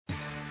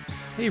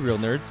Hey, Real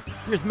Nerds.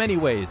 There's many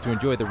ways to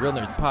enjoy the Real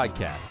Nerds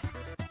podcast.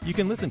 You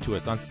can listen to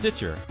us on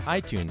Stitcher,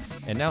 iTunes,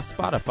 and now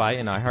Spotify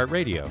and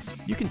iHeartRadio.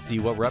 You can see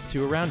what we're up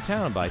to around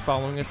town by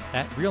following us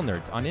at Real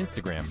Nerds on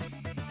Instagram.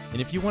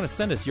 And if you want to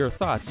send us your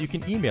thoughts, you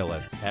can email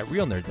us at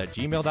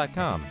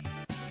realnerds@gmail.com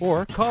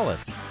or call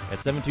us at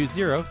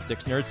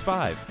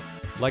 720-6nerds5.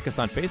 Like us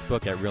on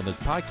Facebook at Real Nerds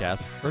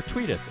Podcast or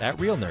tweet us at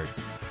Real Nerds.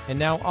 And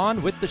now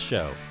on with the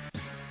show.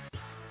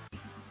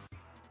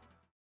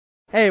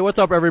 Hey, what's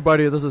up,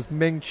 everybody? This is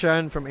Ming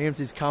Chen from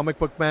AMC's Comic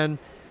Book Men.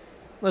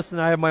 Listen,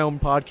 I have my own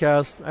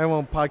podcast. I have my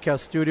own podcast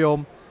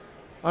studio.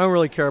 I don't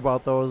really care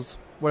about those.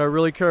 What I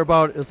really care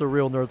about is the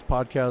Real Nerds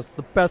podcast,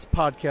 the best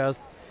podcast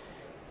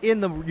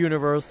in the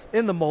universe,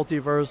 in the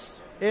multiverse,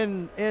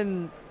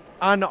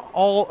 on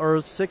all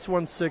Earths,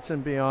 616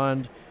 and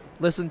beyond.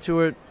 Listen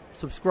to it.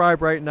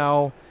 Subscribe right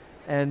now,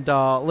 and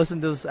listen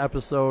to this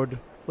episode.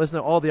 Listen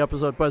to all the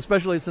episodes, but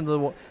especially listen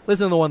to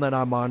the one that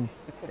I'm on.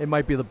 It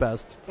might be the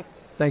best.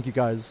 Thank you,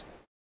 guys.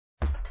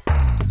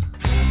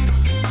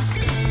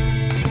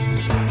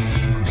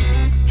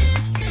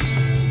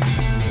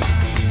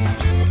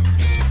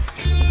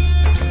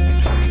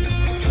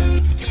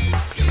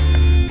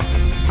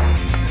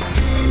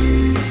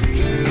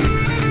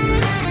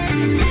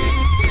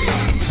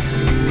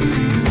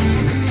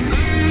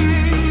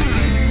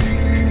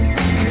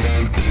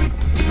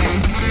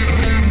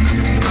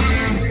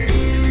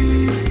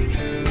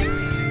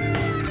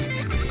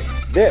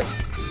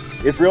 This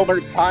is Real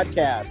Nerds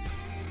Podcast,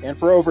 and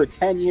for over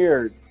 10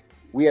 years,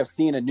 we have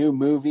seen a new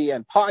movie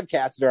and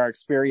podcasted our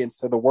experience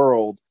to the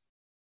world.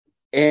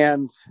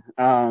 And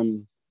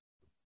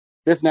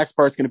this next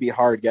part's going to be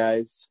hard,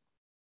 guys.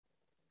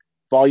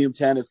 Volume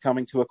 10 is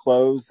coming to a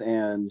close,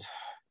 and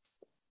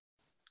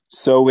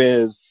so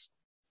is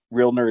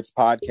Real Nerds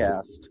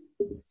Podcast.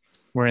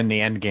 We're in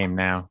the end game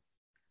now.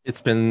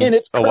 It's been in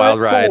its a wild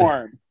ride.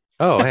 Form.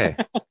 Oh, hey.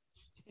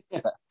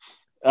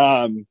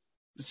 Yeah.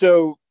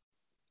 So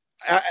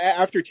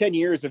after 10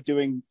 years of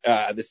doing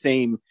the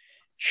same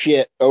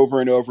shit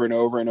over and over and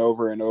over and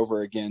over and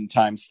over again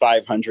times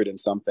 500 and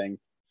something,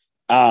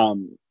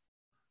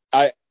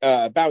 I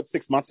about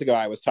 6 months ago,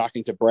 I was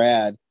talking to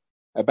Brad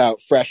about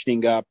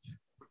freshening up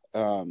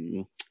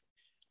our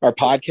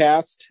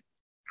podcast,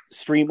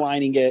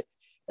 streamlining it,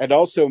 and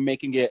also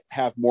making it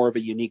have more of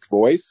a unique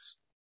voice.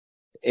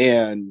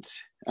 And,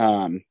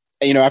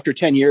 after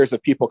 10 years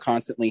of people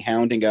constantly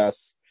hounding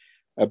us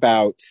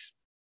about,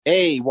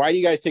 hey, why do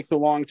you guys take so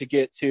long to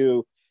get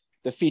to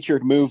the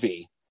featured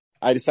movie?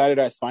 I decided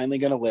I was finally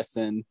going to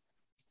listen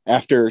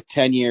after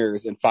 10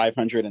 years and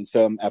 500 and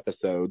some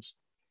episodes.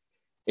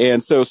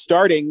 And so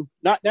starting,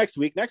 not next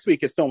week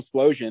is Film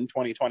Explosion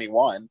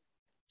 2021.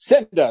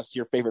 Send us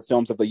your favorite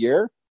films of the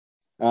year.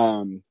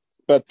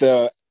 But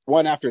the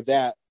one after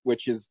that,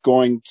 which is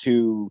going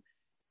to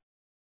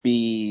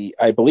be,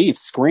 I believe,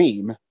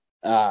 Scream,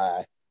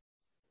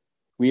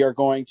 we are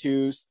going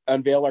to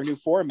unveil our new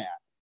format.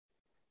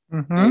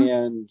 Mm-hmm.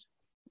 And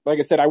like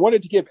I said, I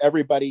wanted to give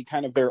everybody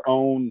kind of their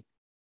own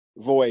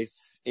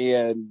voice.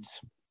 And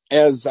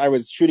as I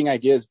was shooting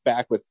ideas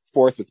back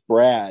forth with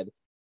Brad,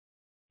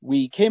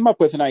 we came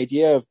up with an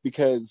idea of,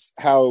 because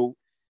how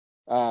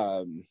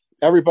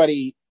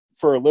everybody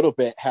for a little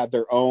bit had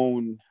their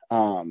own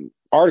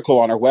article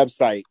on our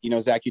website.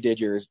 Zach, you did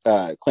your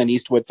Clint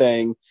Eastwood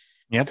thing.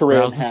 Yep,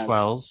 Corinne has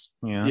 12s.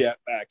 Yeah,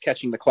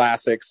 Catching the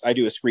Classics. I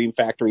do a Scream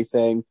Factory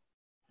thing.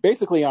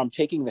 Basically, I'm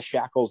taking the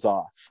shackles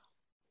off.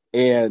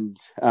 And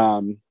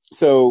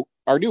so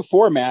our new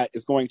format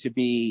is going to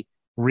be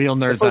Real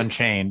Nerds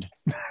Unchained.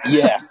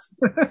 Yes.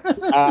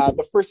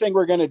 The first thing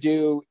we're going to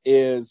do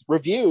is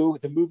review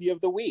the movie of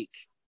the week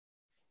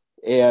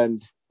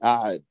and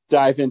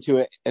dive into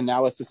an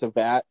analysis of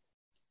that.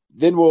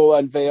 Then we'll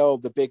unveil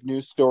the big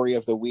news story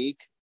of the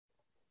week.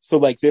 So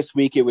like this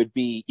week, it would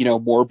be,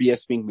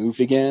 Morbius being moved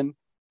again.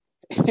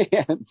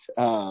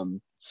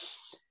 And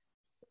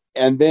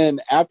then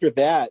after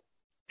that,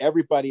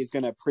 everybody is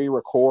going to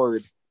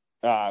pre-record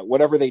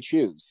whatever they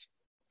choose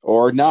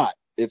or not.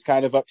 It's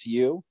kind of up to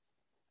you.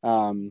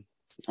 I'm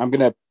going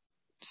to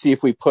see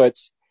if we put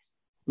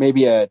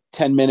maybe a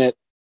 10-minute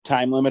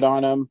time limit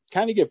on them,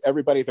 kind of give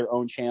everybody their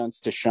own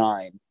chance to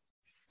shine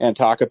and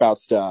talk about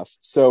stuff.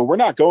 So we're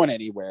not going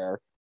anywhere.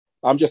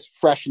 I'm just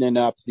freshening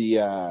up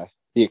the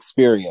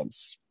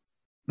experience.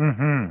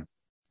 Mm-hmm.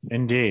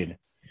 Indeed.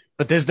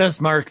 But this does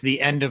mark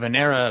the end of an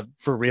era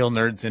for Real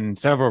Nerds in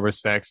several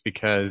respects,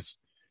 because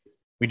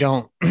we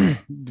don't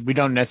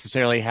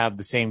necessarily have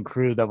the same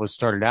crew that was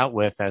started out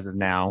with as of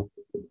now.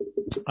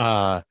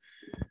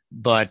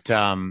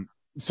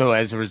 So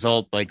as a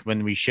result, like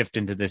when we shift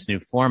into this new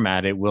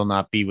format, it will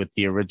not be with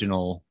the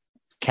original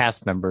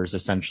cast members,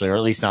 essentially, or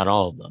at least not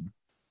all of them.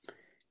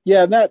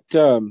 Yeah, and that,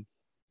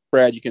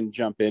 Brad, you can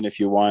jump in if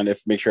you want,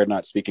 make sure I'm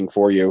not speaking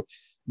for you.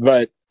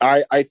 But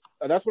I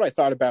that's what I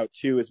thought about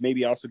too, is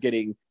maybe also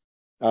getting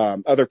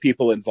other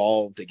people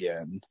involved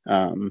again.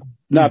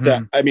 Not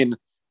that, I mean,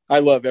 I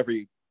love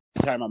every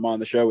time I'm on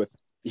the show with,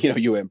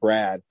 you and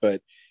Brad,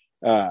 but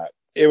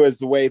it was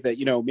the way that,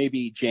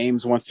 maybe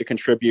James wants to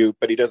contribute,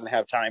 but he doesn't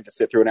have time to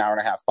sit through an hour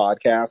and a half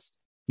podcast.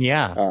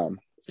 Yeah.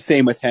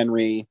 Same with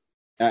Henry.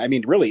 I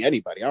mean, really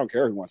anybody. I don't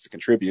care who wants to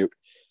contribute.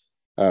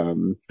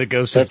 The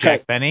ghost of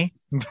Jack Benny?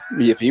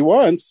 If he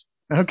wants.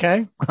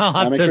 Okay.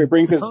 I'll make sure he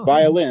brings his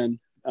violin.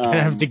 I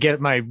have to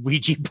get my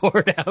Ouija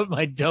board out.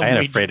 My dumb I ain't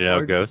Ouija afraid of no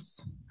board.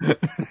 ghosts.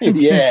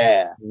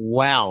 Yeah.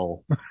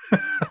 Wow.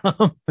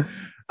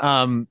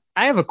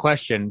 I have a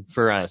question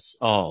for us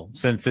all,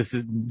 since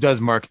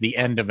does mark the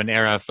end of an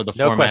era for the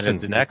No format questions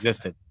as it next.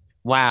 existed.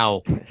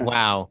 Wow.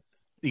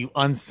 You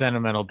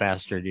unsentimental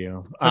bastard,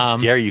 you. How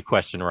dare you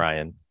question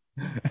Ryan?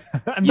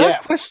 I'm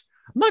Yes.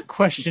 not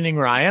questioning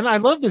Ryan. I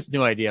love this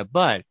new idea,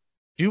 but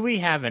do we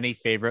have any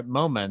favorite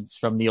moments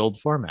from the old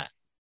format?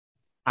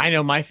 I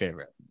know my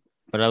favorite,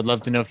 but I would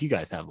love to know if you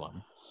guys have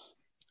one.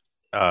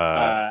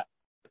 I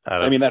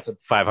mean, that's a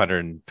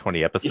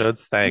 520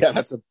 episodes. Thanks. Yeah,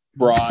 that's a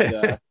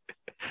broad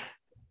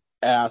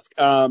ask.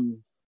 I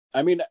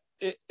mean,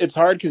 it's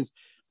hard because,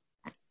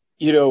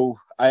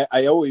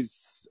 I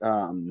always,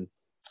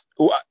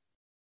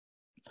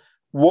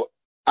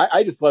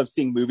 I just love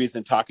seeing movies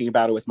and talking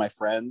about it with my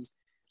friends.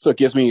 So it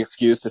gives me an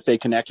excuse to stay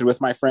connected with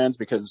my friends,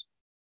 because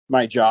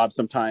my job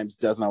sometimes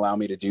doesn't allow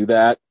me to do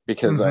that,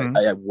 because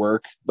I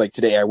work, like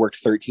today I worked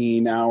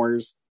 13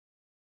 hours.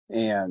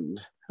 And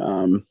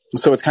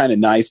so it's kind of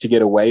nice to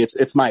get away.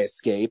 It's my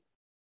escape.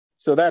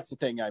 So that's the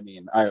thing. I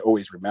mean, I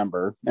always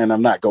remember, and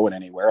I'm not going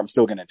anywhere. I'm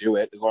still going to do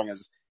it as long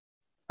as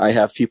I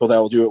have people that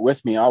will do it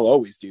with me. I'll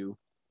always do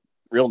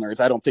Real Nerds.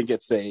 I don't think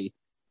it's a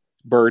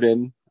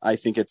burden. I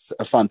think it's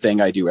a fun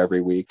thing I do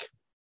every week.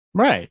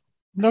 Right.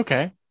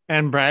 Okay.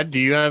 And Brad, do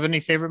you have any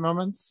favorite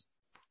moments?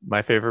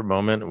 My favorite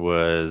moment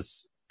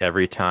was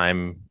every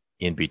time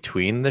in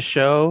between the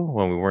show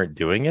when we weren't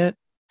doing it.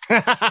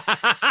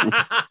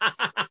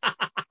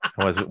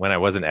 Was when I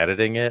wasn't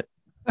editing it.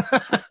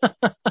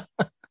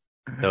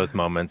 Those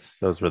moments,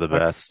 those were the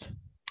best.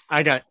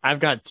 I've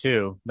got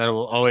two that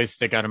will always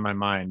stick out in my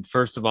mind.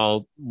 First of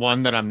all,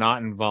 one that I'm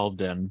not involved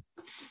in.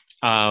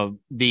 I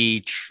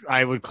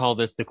would call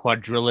this the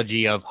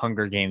quadrilogy of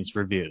Hunger Games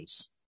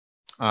reviews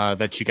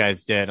that you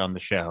guys did on the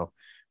show,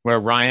 where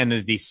Ryan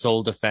is the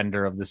sole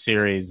defender of the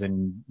series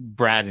and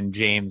Brad and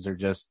James are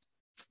just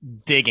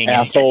digging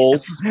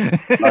assholes.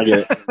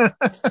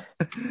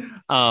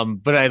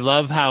 But I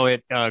love how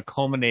it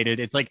culminated.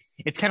 It's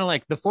kind of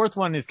like the fourth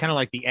one is kind of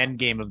like the end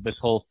game of this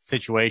whole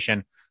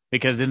situation,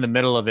 because in the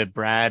middle of it,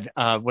 Brad,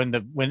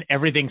 when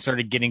everything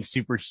started getting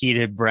super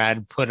heated,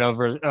 Brad put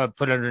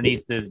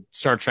underneath the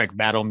Star Trek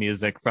battle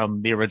music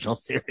from the original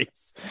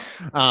series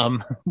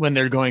when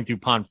they're going through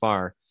Pon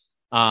farr.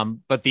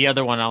 But the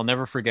other one, I'll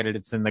never forget it.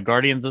 It's in the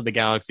Guardians of the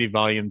Galaxy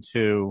Volume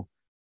 2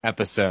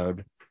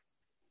 episode.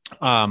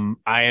 I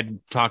had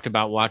talked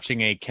about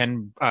watching a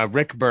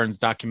Rick Burns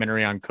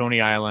documentary on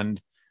Coney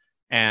Island,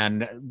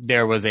 and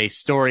there was a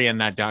story in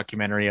that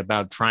documentary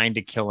about trying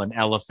to kill an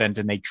elephant,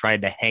 and they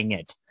tried to hang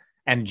it.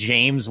 And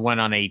James went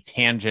on a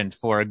tangent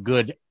for a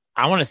good,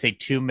 I want to say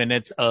 2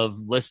 minutes of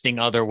listing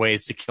other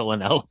ways to kill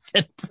an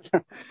elephant,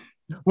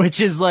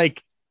 which is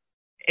like,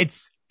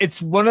 it's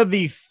one of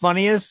the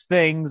funniest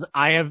things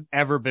I have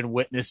ever been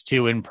witness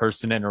to in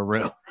person in a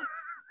room.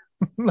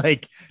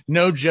 Like,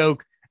 no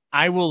joke.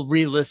 I will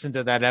re-listen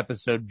to that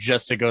episode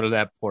just to go to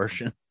that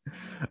portion.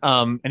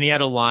 And he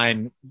had a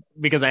line,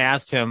 because I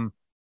asked him,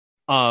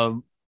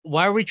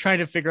 why are we trying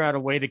to figure out a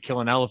way to kill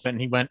an elephant?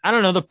 And he went, I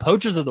don't know. The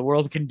poachers of the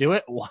world can do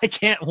it. Why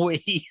can't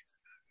we?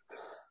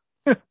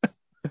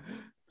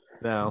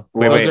 So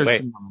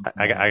wait.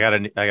 I got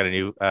a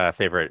new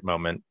favorite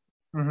moment.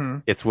 Mm-hmm.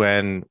 It's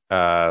when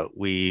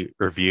we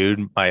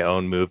reviewed my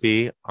own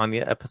movie on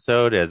the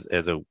episode as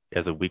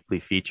a weekly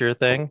feature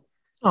thing.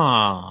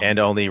 Aww. And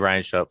only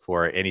Ryan showed up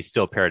for it, and he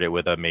still paired it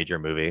with a major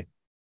movie.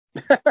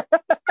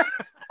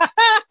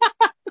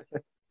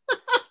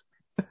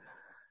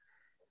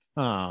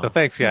 So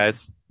thanks,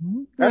 guys.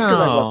 That's because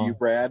I love you,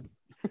 Brad.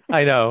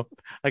 I know.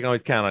 I can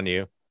always count on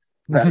you.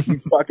 You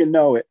fucking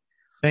know it.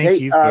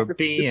 Thank you for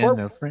being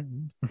a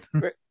friend.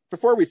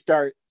 Before we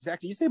start,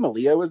 Zach, did you say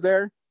Malia was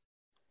there?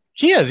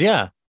 She is,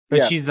 yeah.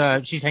 But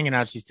Yeah. she's hanging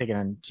out. She's taking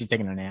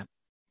a nap.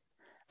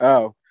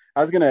 Oh, I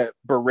was going to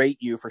berate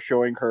you for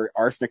showing her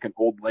Arsenic and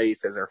Old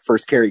Lace as her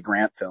first Cary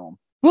Grant film.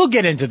 We'll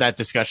get into that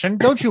discussion.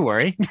 Don't you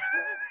worry.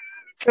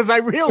 Because I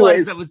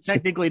realized that was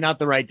technically not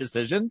the right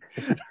decision.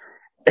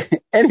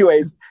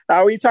 Anyways,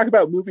 we talk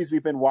about movies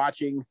we've been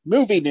watching,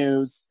 movie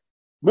news,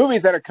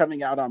 movies that are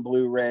coming out on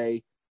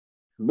Blu-ray,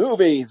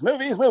 movies.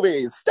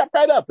 Step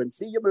right up and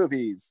see your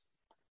movies.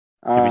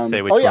 Can we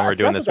say which one we're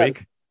doing this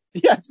week?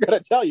 Yeah, I forgot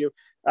to tell you.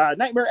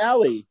 Nightmare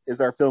Alley is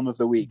our film of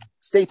the week.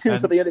 Stay tuned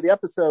to the end of the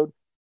episode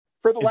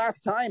for the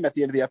last time at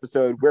the end of the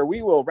episode, where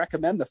we will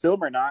recommend the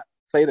film or not,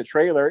 play the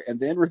trailer, and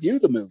then review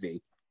the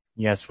movie.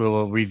 Yes, we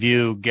will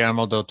review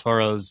Guillermo del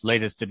Toro's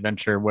latest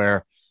adventure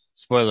where,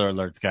 spoiler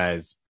alerts,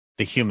 guys,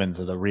 the humans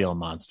are the real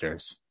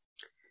monsters.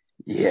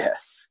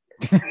 Yes.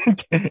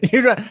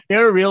 You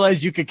ever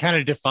realize you could kind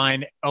of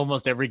define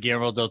almost every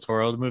Guillermo del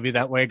Toro movie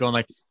that way, going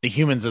like the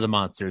humans are the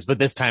monsters, but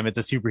this time it's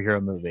a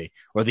superhero movie,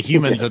 or the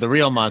humans are the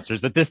real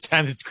monsters, but this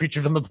time it's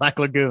Creature from the Black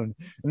Lagoon.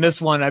 And this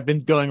one, I've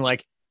been going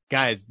like,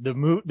 guys,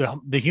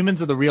 the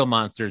humans are the real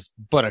monsters,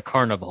 but a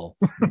carnival.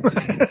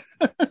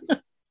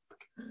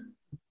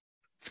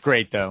 It's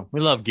great though.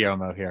 We love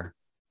Guillermo here.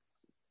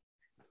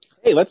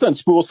 Hey, let's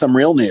unspool some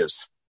real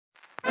news.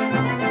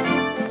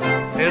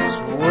 It's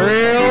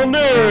real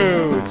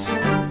news.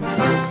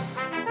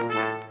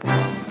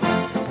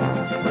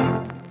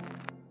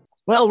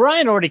 Well,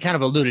 Ryan already kind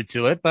of alluded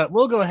to it, but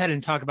we'll go ahead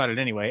and talk about it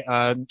anyway.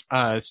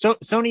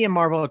 Sony and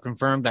Marvel have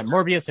confirmed that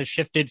Morbius has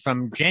shifted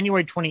from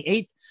January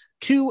 28th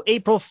to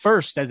April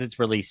 1st as its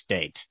release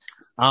date.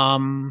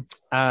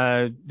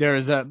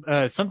 There's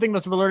something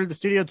must have alerted the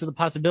studio to the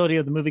possibility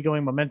of the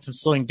movie-going momentum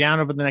slowing down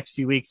over the next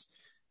few weeks.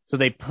 So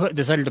they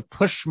decided to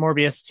push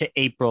Morbius to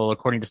April,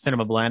 according to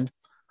Cinema Blend.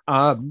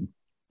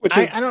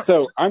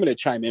 So I'm going to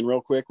chime in real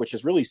quick, which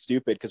is really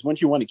stupid because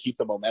wouldn't you want to keep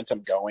the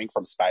momentum going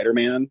from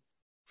Spider-Man?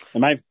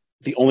 Am I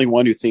the only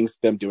one who thinks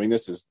them doing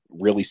this is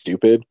really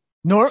stupid?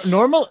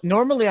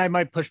 Normally I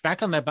might push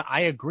back on that, but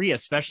I agree,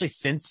 especially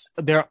since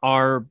there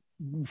are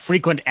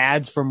frequent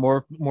ads for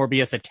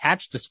Morbius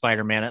attached to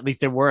Spider-Man. At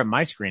least there were at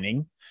my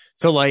screening.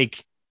 So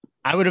like,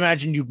 I would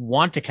imagine you'd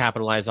want to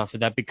capitalize off of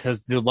that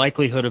because the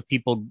likelihood of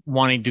people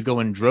wanting to go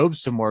in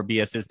droves to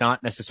Morbius is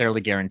not necessarily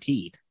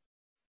guaranteed.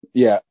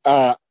 Yeah.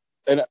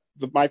 And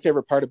my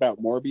favorite part about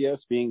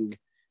Morbius being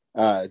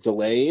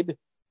delayed,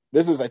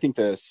 this is, I think,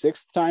 the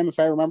 6th time, if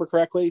I remember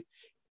correctly.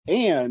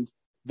 And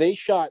they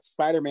shot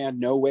Spider-Man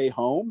No Way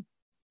Home,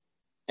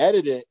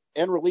 edited it,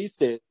 and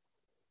released it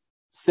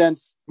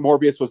since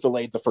Morbius was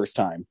delayed the first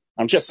time.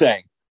 I'm just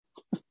saying.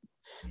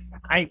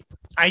 I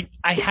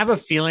have a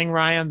feeling,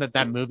 Ryan,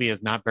 that movie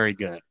is not very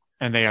good.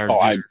 And they are...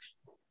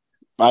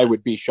 I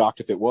would be shocked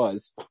if it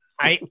was.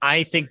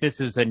 I think this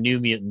is a New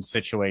Mutant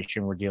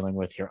situation we're dealing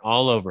with here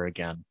all over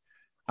again.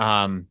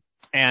 But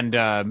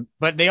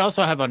they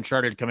also have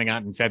Uncharted coming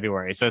out in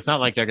February, so it's not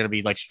like they're going to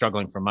be like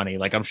struggling for money.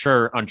 Like I'm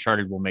sure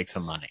Uncharted will make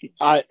some money.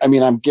 I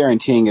mean, I'm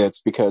guaranteeing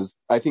it's because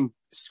I think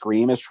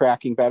Scream is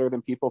tracking better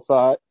than people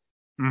thought.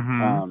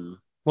 Mm-hmm.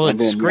 Well,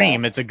 it's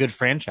Scream. Yeah. It's a good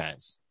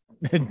franchise.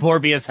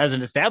 Morbius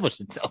hasn't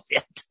established itself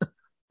yet.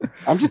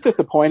 I'm just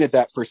disappointed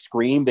that for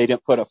Scream they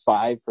didn't put a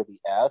 5 for the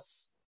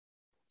S.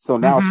 So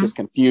now it's just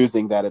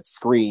confusing that it's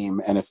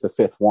Scream and it's the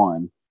 5th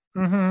one.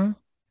 Mm-hmm.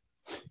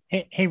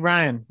 Hey,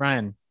 Ryan,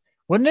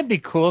 wouldn't it be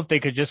cool if they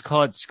could just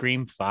call it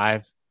Scream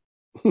 5?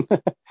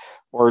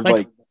 Or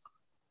like,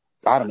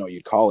 I don't know what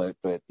you'd call it,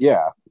 but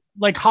yeah.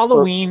 Like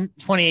Halloween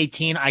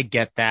 2018, I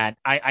get that.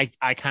 I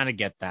kind of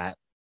get that.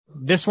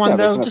 This one,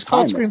 though, just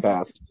call it Scream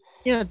 5.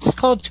 Yeah, just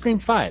call it Scream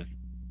 5.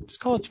 Just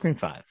call it Scream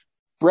 5.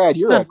 Brad,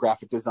 you're a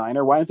graphic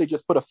designer. Why don't they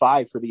just put a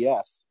 5 for the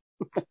S?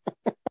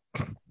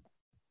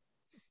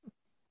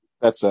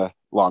 That's a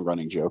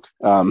long-running joke.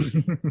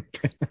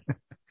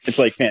 It's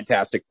like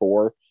Fantastic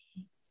Four,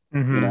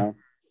 you know?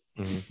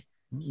 Mm-hmm.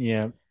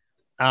 Yeah.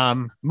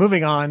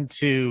 Moving on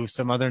to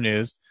some other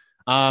news.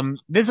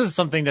 This is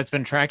something that's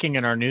been tracking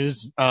in our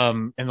news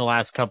in the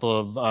last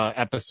couple of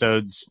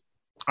episodes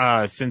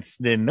since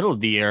the middle of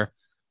the year.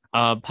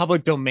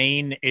 Public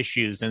domain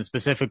issues and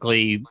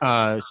specifically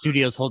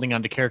studios holding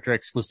on to character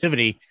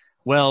exclusivity.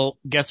 Well,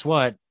 guess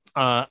what?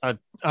 A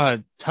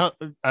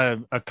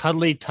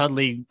cuddly,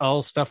 tuddly,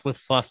 all stuffed with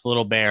fluff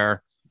little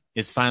bear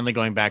is finally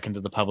going back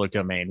into the public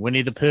domain.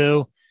 Winnie the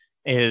Pooh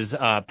is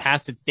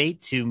past its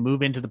date to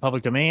move into the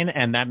public domain,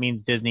 and that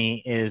means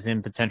Disney is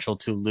in potential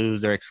to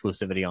lose their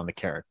exclusivity on the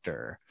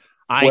character.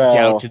 I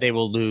doubt they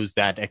will lose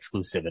that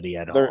exclusivity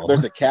at all.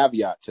 There's a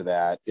caveat to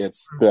that.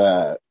 It's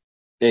the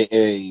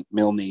A.A.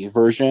 Milne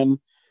version.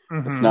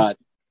 Mm-hmm.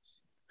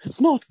 It's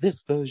not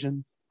this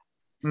version.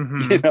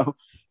 Mm-hmm. You know,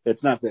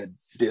 it's not the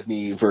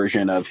Disney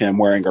version of him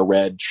wearing a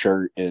red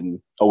shirt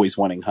and always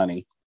wanting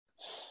honey.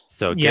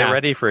 So get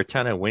ready for a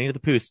ton of Winnie the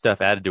Pooh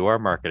stuff added to our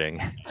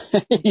marketing.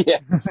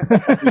 Yes, we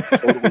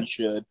totally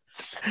should.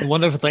 The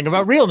wonderful thing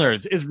about Real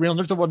Nerds is Real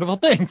Nerds are wonderful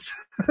things.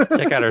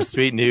 Check out our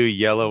sweet new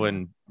yellow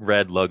and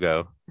red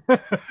logo.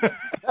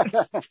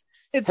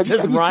 It's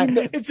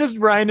just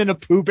Ryan in a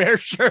Pooh Bear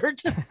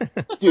shirt.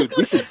 Dude,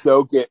 we should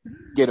so get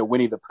a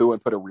Winnie the Pooh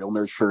and put a Real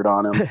Nerd shirt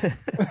on him.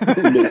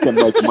 Make him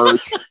like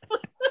merch.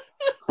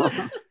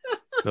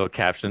 Little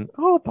caption.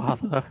 Oh,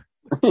 bother.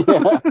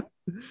 Yeah.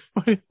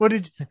 What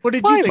did you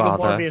think of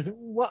Morbius?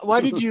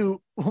 What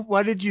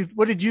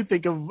did you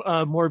think of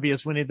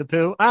Morbius, Winnie the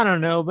Pooh? I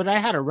don't know, but I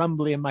had a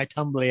rumbly in my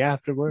tumbly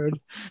afterward.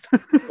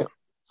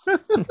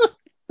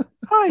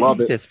 I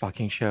hate this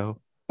fucking show.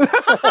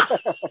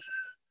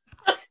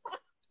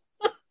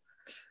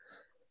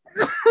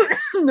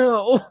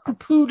 No,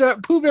 Pooh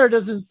Bear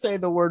doesn't say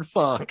the word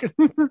fuck.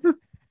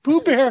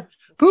 Pooh Bear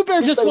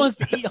just wants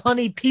to eat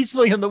honey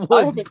peacefully in the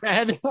woods,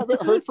 Brad. I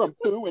haven't heard from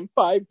Pooh in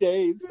 5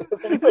 days.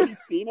 Has anybody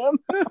seen him?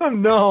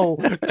 No,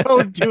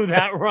 don't do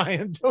that,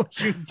 Ryan. Don't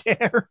you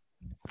dare.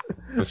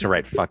 I'm just gonna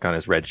write fuck on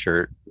his red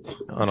shirt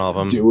on all of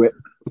them. Do it.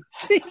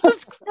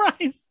 Jesus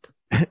Christ.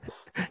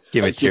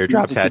 Give a It's just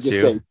teardrop easy to just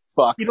tattoo. say,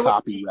 fuck You know what?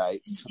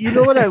 copyrights. You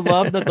know what I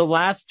love? That the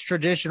last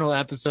traditional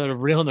episode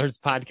of Real Nerds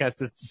Podcast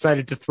has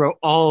decided to throw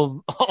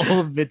all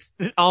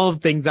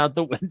of things out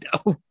the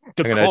window.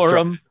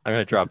 Decorum. I'm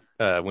gonna drop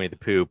Winnie the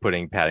Pooh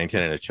putting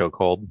Paddington in a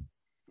chokehold.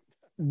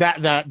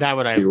 That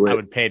would I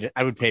would pay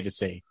to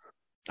see.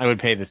 I would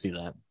pay to see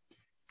that.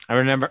 I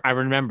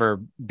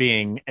remember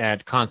being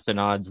at constant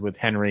odds with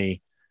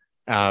Henry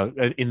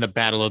in the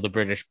Battle of the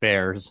British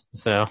Bears.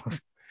 So,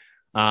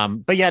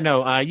 but yeah,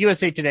 no.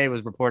 USA Today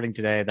was reporting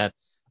today that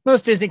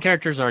most Disney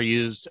characters are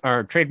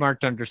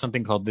trademarked under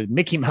something called the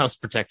Mickey Mouse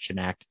Protection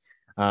Act.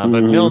 But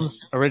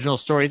Milne's original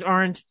stories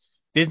aren't.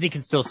 Disney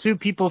can still sue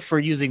people for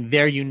using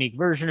their unique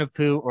version of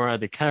Pooh or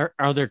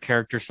other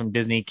characters from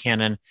Disney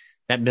canon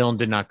that Milne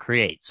did not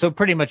create. So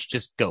pretty much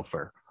just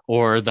Gopher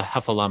or the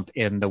Huffalump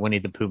in the Winnie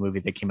the Pooh movie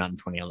that came out in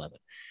 2011.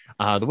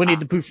 The Winnie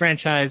the Pooh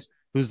franchise,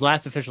 whose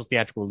last official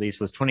theatrical release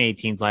was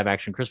 2018's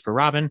live-action Christopher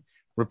Robin,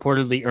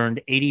 reportedly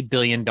earned $80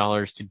 billion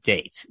to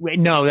date. Wait,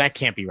 no, that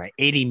can't be right.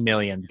 80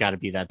 million's got to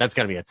be that. That's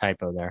got to be a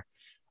typo there.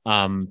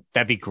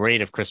 That'd be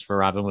great if Christopher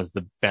Robin was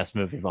the best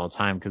movie of all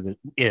time, because it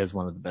is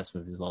one of the best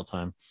movies of all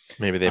time.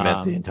 Maybe they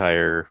meant the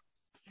entire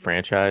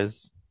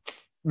franchise.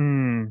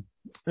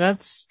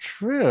 That's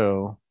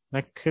true.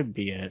 That could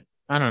be it.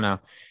 I don't know.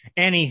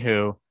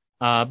 Anywho,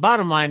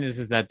 bottom line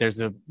is that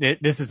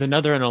this is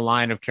another in a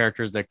line of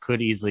characters that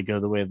could easily go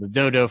the way of the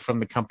dodo from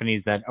the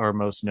companies that are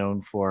most known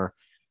for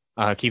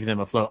keeping them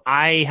afloat.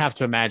 I have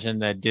to imagine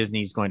that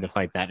Disney's going to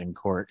fight that in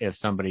court if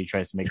somebody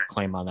tries to make a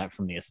claim on that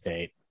from the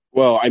estate.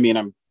 Well, I mean,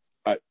 I'm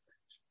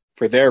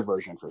for their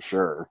version for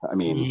sure. I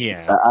mean,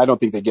 yeah, I don't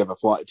think they give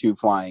two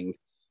flying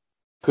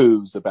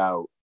poos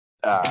about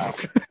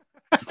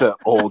the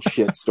old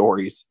shit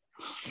stories.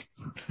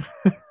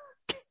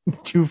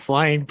 Two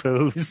flying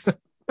poos.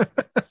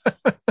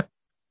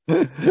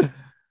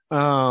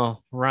 Oh,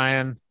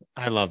 Ryan,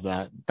 I love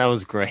that. That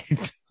was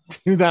great.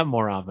 Do that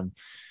more often.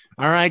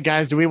 All right,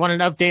 guys, do we want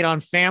an update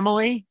on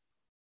Family?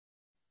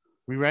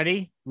 We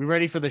ready? We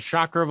ready for the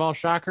shocker of all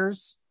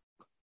shockers?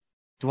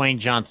 Dwayne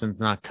Johnson's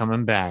not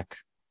coming back.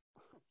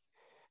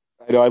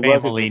 I know. I love his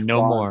Family, response.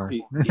 no more.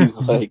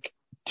 He's like,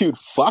 dude,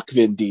 fuck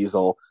Vin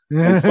Diesel.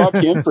 And fuck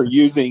him for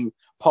using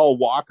Paul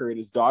Walker and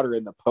his daughter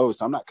in the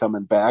post. I'm not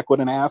coming back.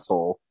 What an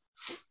asshole.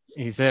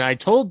 He said, I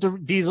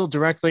told Diesel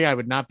directly I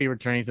would not be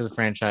returning to the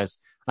franchise.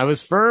 I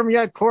was firm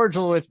yet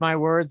cordial with my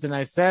words, and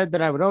I said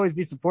that I would always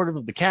be supportive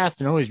of the cast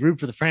and always root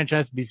for the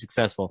franchise to be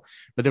successful.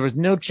 But there was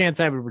no chance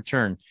I would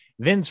return.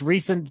 Vince's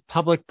recent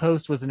public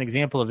post was an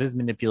example of his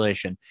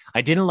manipulation.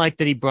 I didn't like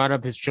that he brought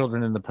up his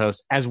children in the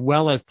post, as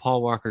well as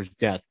Paul Walker's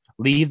death.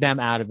 Leave them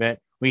out of it.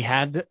 We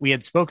had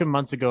spoken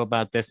months ago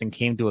about this and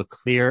came to a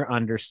clear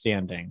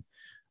understanding.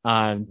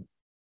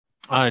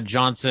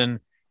 Johnson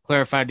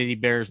clarified that he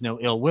bears no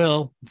ill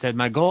will, said,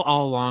 my goal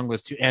all along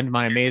was to end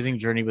my amazing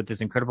journey with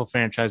this incredible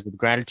franchise with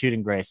gratitude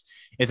and grace.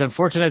 It's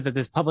unfortunate that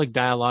this public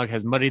dialogue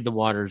has muddied the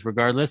waters.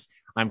 Regardless,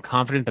 I'm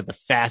confident that the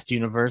Fast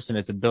universe and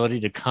its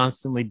ability to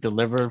constantly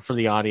deliver for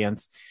the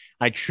audience.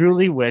 I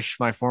truly wish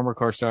my former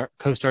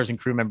co-stars and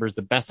crew members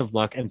the best of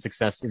luck and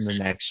success in the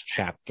next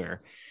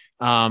chapter.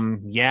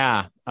 And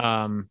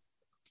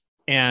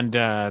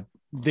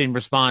in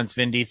response,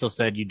 Vin Diesel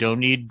said, you don't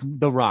need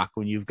The Rock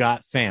when you've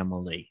got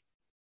family.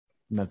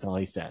 And that's all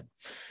he said.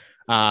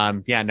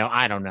 No,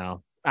 I don't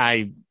know.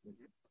 I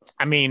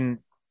mean,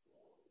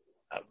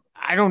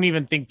 I don't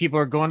even think people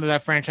are going to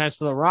that franchise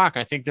for The Rock.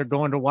 I think they're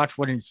going to watch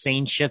what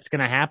insane shit's going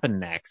to happen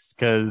next,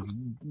 because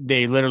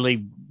they literally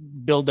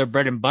build their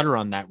bread and butter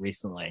on that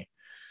recently.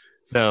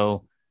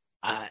 So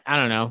I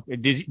don't know.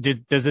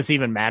 Does this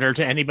even matter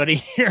to anybody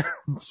here?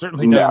 It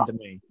certainly doesn't to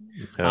me.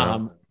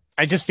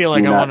 I just feel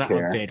like I want to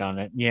update on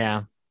it.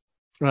 Yeah.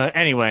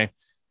 Anyway,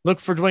 look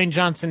for Dwayne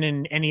Johnson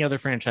in any other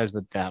franchise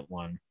with that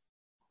one.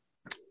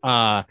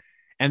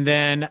 And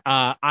then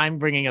I'm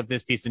bringing up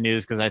this piece of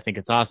news because I think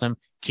it's awesome.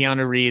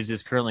 Keanu Reeves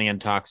is currently in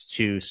talks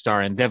to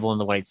star in Devil in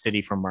the White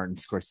City from Martin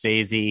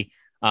Scorsese,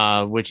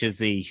 which is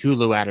the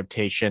Hulu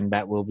adaptation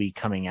that will be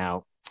coming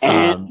out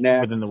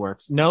within the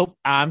works. Nope.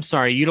 I'm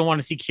sorry. You don't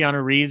want to see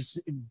Keanu Reeves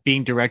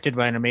being directed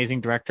by an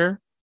amazing director?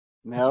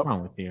 No. What's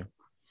wrong with you?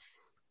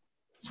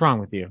 What's wrong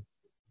with you?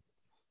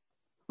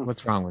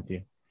 What's wrong with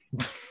you?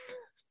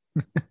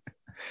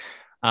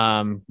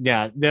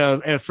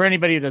 For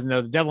anybody who doesn't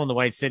know, The Devil in the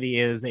White City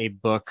is a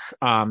book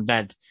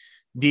that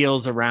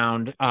deals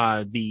around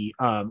the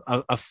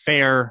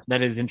affair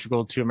that is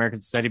integral to American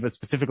society, but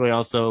specifically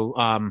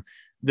also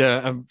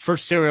the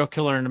first serial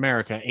killer in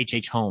America,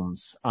 H.H.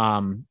 Holmes,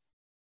 who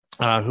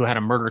had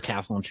a murder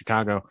castle in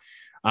Chicago.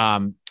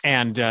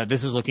 And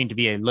this is looking to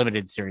be a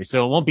limited series,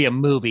 so it won't be a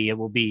movie; it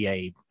will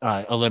be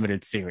a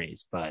limited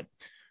series. But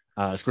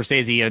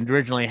Scorsese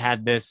originally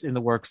had this in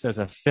the works as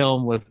a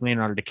film with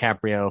Leonardo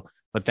DiCaprio,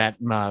 but that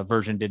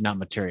version did not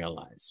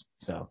materialize.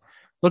 So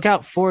look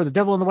out for The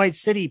Devil in the White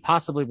City,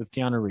 possibly with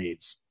Keanu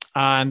Reeves.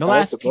 And the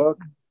last book.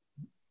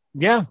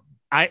 Yeah.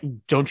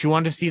 Don't you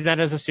want to see that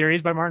as a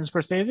series by Martin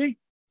Scorsese?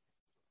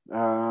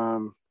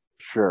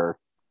 Sure.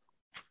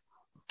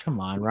 Come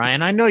on,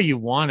 Ryan. I know you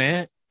want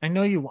it. I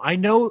know you. I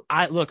know.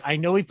 I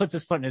know he puts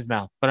his foot in his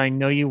mouth, but I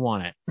know you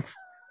want it.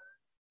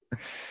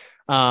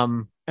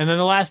 And then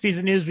the last piece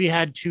of news, we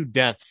had 2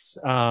 deaths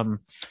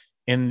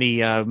in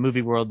the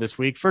movie world this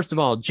week. First of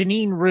all,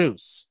 Janine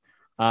Roos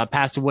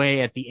passed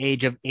away at the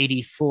age of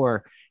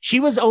 84. She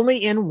was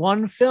only in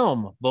 1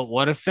 film, but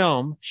what a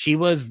film. She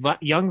was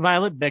young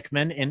Violet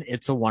Bickman in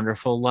It's a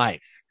Wonderful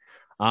Life.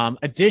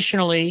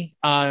 Additionally,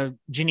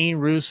 Janine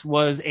Roos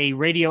was a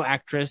radio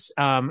actress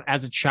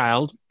as a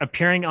child,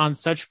 appearing on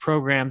such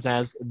programs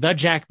as The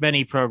Jack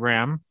Benny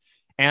Program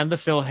and The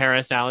Phil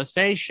Harris Alice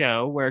Faye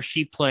Show, where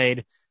she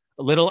played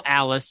little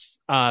Alice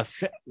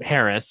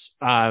Harris,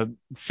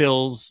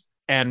 Phil's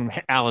and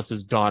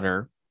Alice's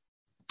daughter,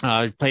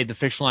 played the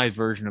fictionalized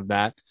version of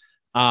that.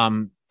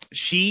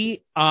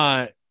 She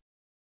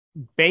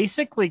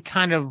basically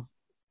kind of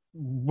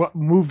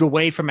moved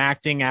away from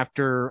acting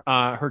after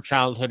her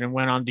childhood and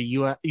went on to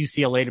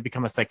UCLA to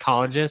become a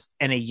psychologist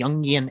and a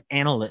Jungian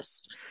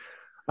analyst.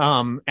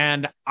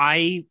 And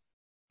I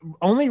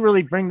only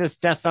really bring this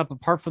death up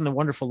apart from the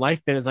Wonderful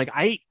Life bit is like,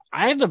 I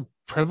had the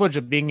privilege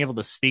of being able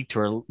to speak to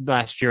her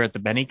last year at the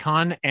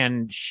BennyCon,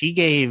 and she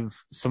gave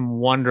some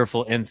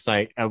wonderful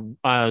insight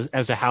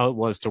as to how it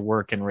was to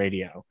work in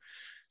radio.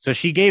 So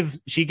she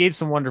gave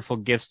some wonderful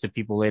gifts to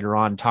people later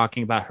on,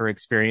 talking about her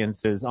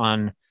experiences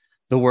on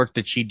the work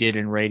that she did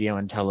in radio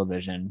and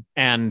television.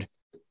 And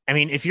I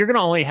mean, if you're going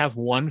to only have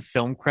 1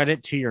 film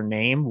credit to your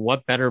name,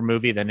 what better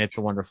movie than It's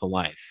a Wonderful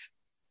Life?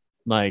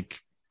 Like,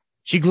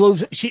 she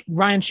grows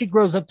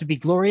up to be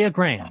Gloria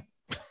Graham.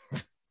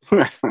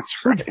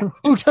 That's right.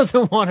 Who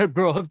doesn't want to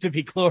grow up to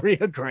be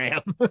Gloria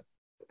Graham?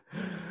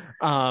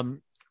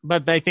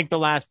 But I think the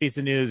last piece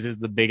of news is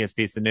the biggest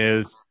piece of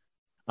news.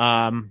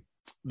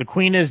 The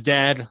Queen is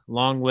dead.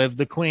 Long live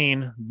the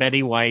Queen.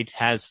 Betty White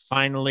has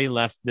finally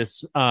left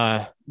this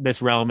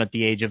realm at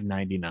the age of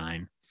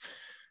 99.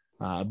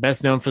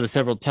 Best known for the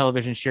several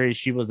television series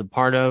she was a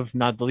part of,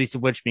 not the least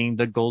of which being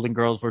The Golden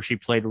Girls, where she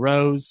played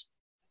Rose.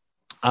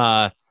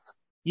 Also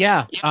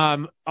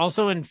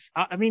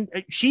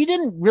she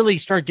didn't really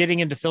start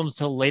getting into films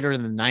till later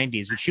in the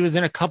 90s, but she was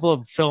in a couple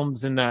of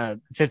films in the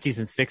 50s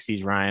and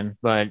 60s, Ryan.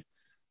 But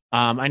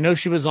I know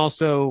she was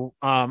also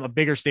a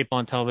bigger staple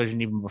on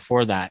television even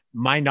before that.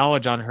 My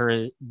knowledge on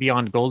her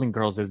beyond Golden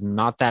Girls is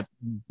not that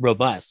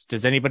robust.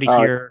 Does anybody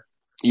here?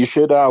 You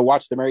should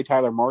watch the Mary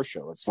Tyler Moore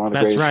Show. It's one of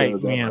the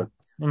greatest shows ever.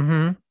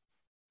 Mm-hmm.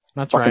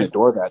 That's Fucking right.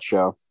 adore that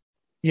show.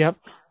 Yep.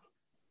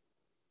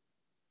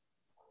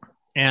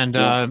 And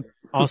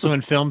also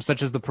in films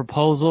such as The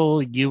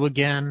Proposal, You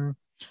Again.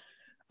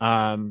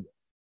 I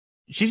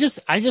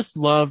just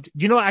loved,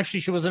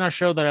 actually she was in our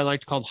show that I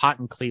liked called Hot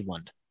in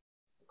Cleveland.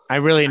 I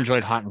really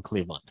enjoyed Hot in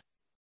Cleveland.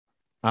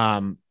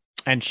 And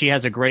she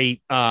has a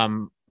great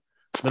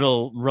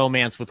little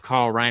romance with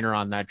Carl Reiner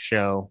on that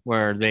show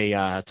where they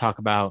talk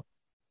about,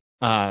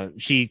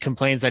 she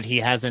complains that he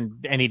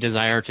hasn't any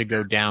desire to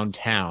go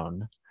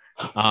downtown.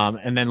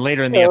 And then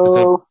later in the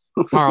episode,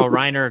 Carl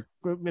Reiner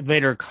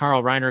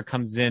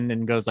comes in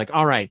and goes like,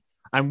 all right,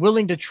 I'm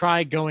willing to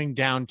try going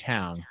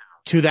downtown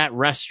to that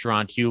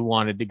restaurant you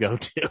wanted to go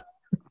to.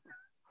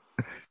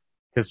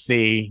 Because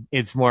see,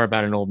 it's more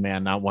about an old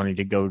man not wanting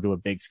to go to a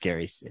big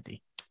scary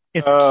city.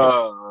 It's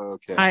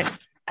okay. I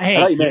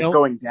thought you meant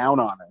going down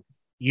on it.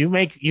 You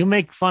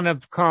make fun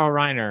of Carl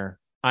Reiner.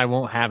 I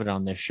won't have it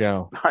on this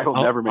show. I will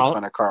never make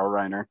fun of Carl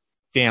Reiner.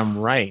 Damn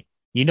right.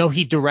 You know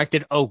he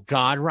directed Oh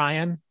God,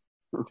 Ryan?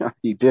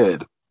 He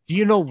did. Do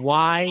you know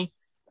why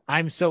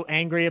I'm so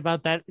angry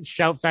about that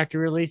Shout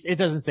Factory release? It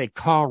doesn't say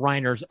Carl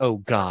Reiner's Oh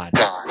God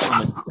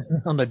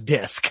on the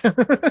disc.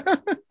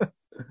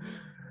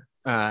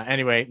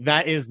 Anyway,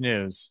 that is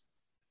news.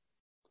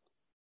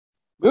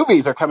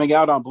 Movies are coming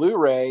out on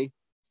Blu-ray,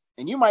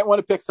 and you might want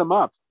to pick some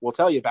up. We'll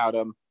tell you about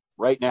them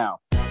right now.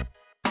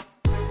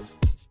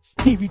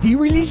 DVD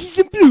releases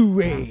and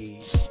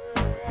Blu-rays.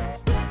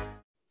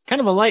 It's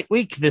kind of a light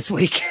week this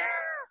week.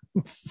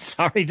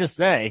 Sorry to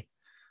say.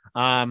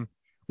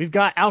 We've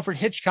got Alfred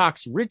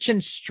Hitchcock's Rich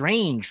and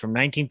Strange from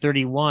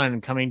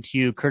 1931 coming to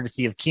you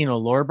courtesy of Kino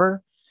Lorber.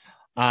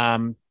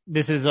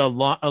 This is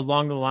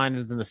along the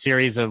lines in the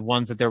series of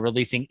ones that they're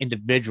releasing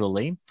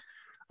individually.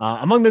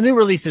 Among the new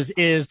releases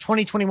is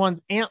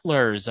 2021's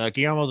Antlers,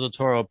 Guillermo del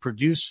Toro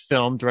produced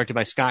film directed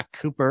by Scott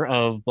Cooper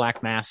of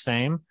Black Mass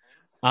fame.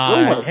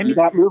 I want to see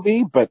that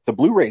movie, but the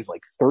Blu-ray is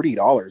like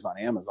 $30 on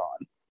Amazon.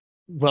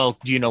 Well,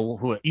 do you know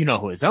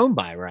who it's owned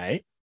by,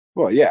 right?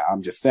 Well, yeah,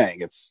 I'm just saying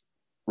it's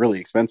really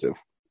expensive.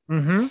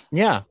 Mm-hmm.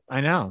 Yeah, I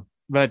know.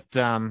 But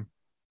Maybe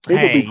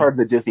it'll be part of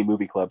the Disney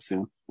Movie Club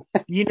soon.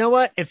 You know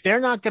what? If they're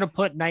not going to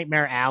put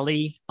Nightmare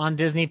Alley on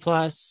Disney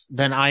Plus,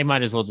 then I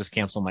might as well just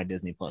cancel my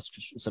Disney Plus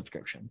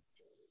subscription.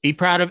 Be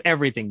proud of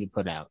everything you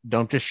put out.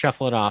 Don't just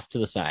shuffle it off to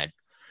the side.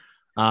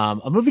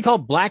 A movie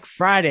called Black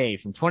Friday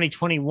from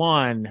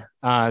 2021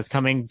 is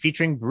coming,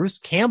 featuring Bruce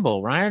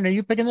Campbell. Ryan, are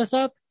you picking this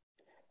up?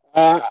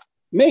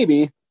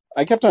 Maybe.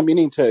 I kept on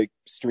meaning to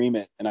stream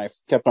it, and I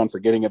kept on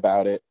forgetting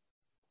about it.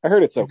 I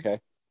heard it's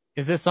okay.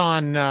 Is this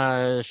on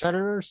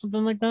Shudder or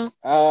something like that?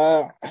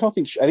 I don't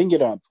think I didn't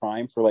get it on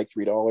Prime for like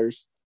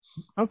 $3.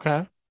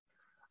 Okay.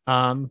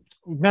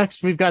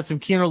 Next, we've got some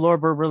Kino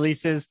Lorber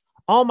releases.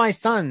 All My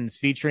Sons,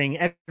 featuring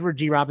Edward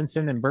G.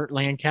 Robinson and Burt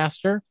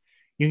Lancaster.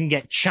 You can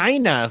get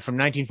China from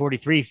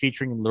 1943,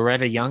 featuring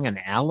Loretta Young and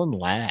Alan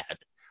Ladd.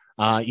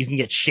 You can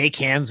get Shake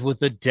Hands with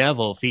the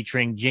Devil,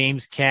 featuring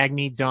James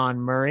Cagney, Don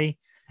Murray,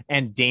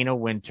 and Dana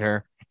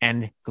Winter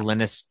and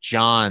Glynis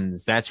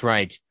Johns. That's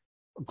right.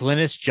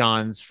 Glynis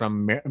Johns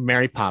from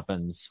Mary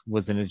Poppins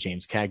was in a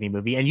James Cagney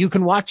movie, and you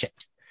can watch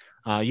it.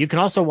 You can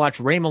also watch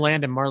Ray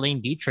Milland and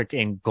Marlene Dietrich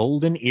in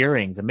Golden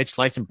Earrings, a Mitch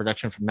Leisen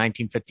production from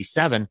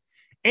 1957.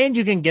 And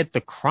you can get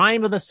The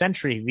Crime of the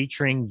Century,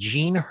 featuring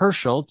Gene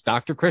Herschel,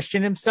 Dr.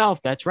 Christian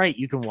himself. That's right.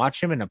 You can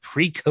watch him in a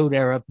pre-code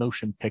era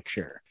motion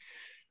picture.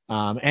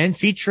 And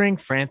featuring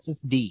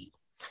Francis D.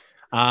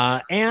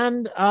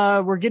 And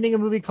we're getting a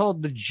movie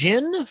called The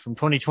Djinn from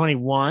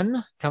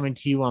 2021 coming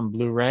to you on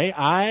Blu-ray.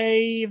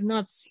 I have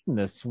not seen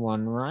this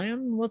one,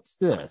 Ryan. What's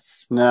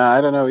this? No, I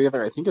don't know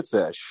either. I think it's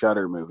a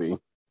Shudder movie.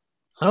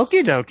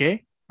 Okie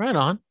dokie. Right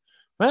on.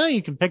 Well,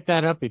 you can pick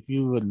that up if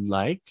you would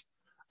like.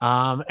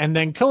 And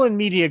then Cohen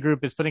Media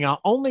Group is putting out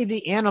Only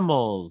the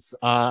Animals,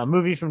 a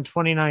movie from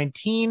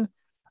 2019.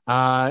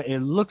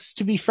 It looks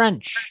to be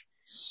French.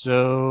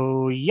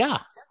 So yeah,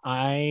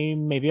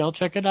 maybe I'll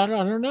check it out.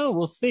 I don't know.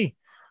 We'll see.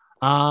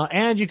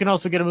 And you can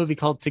also get a movie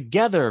called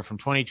Together from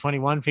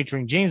 2021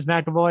 featuring James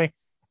McAvoy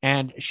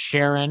and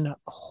Sharon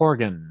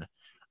Horgan.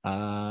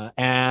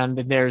 And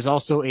there's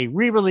also a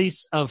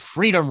re-release of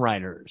Freedom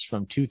Riders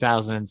from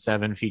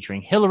 2007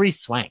 featuring Hilary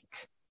Swank.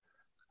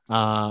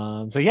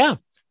 So yeah,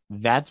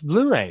 that's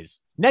Blu-rays.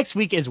 Next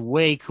week is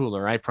way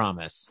cooler, I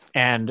promise.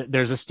 And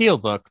there's a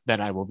steelbook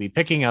that I will be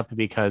picking up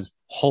because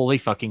holy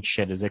fucking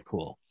shit is it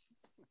cool.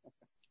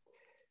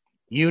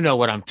 You know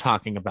what I'm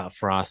talking about,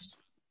 Frost.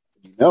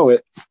 You know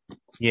it.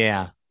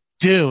 Yeah.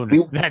 Dune.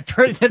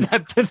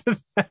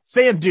 That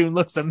sand dune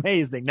looks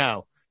amazing.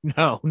 No.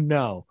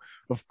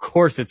 Of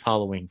course it's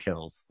Halloween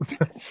Kills.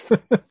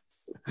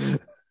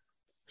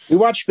 We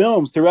watch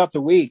films throughout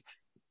the week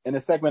in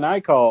a segment I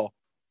call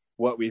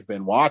What We've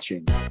Been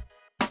Watching.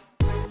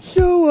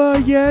 So,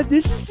 yeah,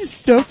 this is the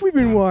stuff we've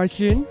been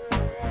watching.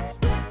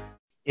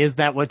 Is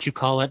that what you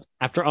call it?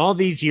 After all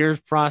these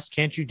years, Frost,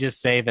 can't you just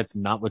say that's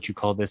not what you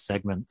call this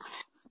segment?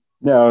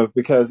 No,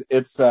 because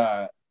it's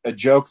a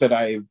joke that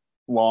I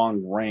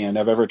long ran.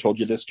 I've ever told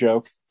you this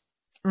joke?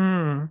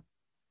 I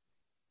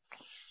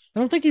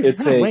don't think you've.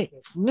 It's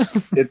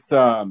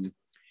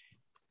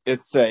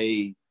it's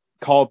a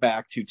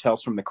callback to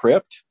Tales from the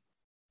Crypt,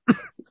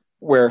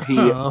 where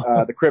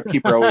the Crypt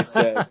Keeper always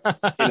says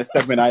in a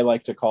segment I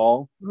like to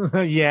call.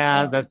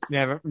 Yeah, that's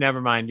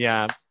never mind.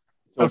 Yeah,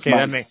 so okay,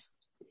 that makes.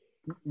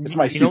 It's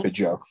my stupid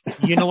joke.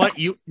 You know what?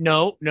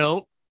 No,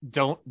 don't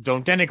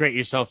denigrate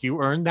yourself. You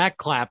earned that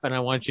clap, and I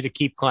want you to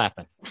keep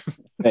clapping.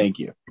 Thank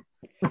you,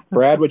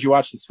 Brad. What'd you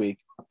watch this week?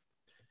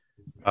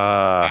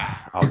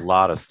 A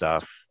lot of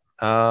stuff.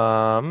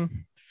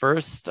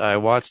 First, I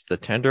watched The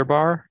Tender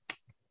Bar,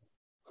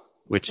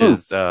 which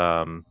is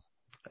an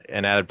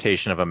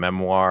adaptation of a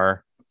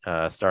memoir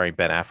starring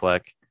Ben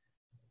Affleck.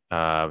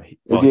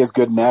 Is he as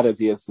good in that as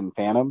he is in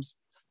Phantoms?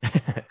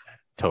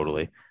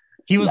 Totally.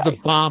 He was the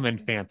bomb in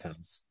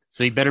Phantoms,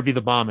 so he better be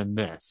the bomb in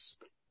this.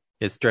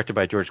 It's directed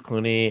by George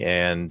Clooney,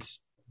 and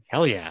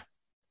hell yeah,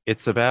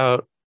 it's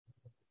about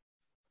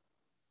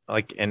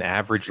like an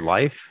average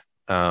life.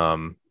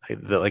 The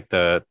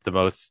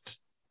most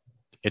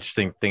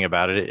interesting thing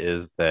about it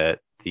is that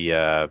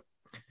the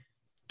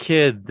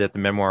kid that the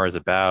memoir is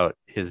about,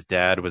 his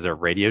dad was a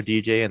radio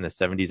DJ in the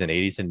 70s and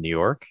 80s in New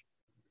York,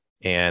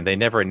 and they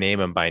never name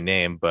him by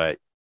name, but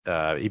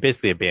he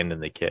basically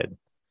abandoned the kid.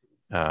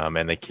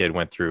 And the kid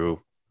went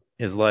through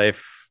his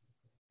life,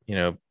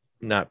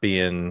 not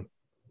being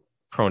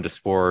prone to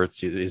sports.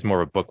 He's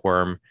more of a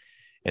bookworm.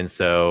 And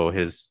so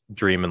his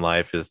dream in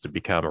life is to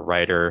become a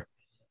writer.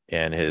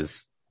 And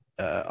his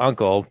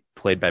uncle,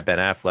 played by Ben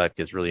Affleck,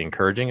 is really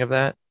encouraging of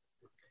that.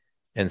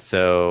 And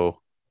so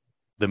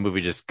the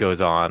movie just goes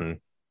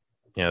on,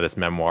 this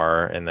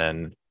memoir. And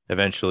then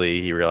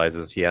eventually he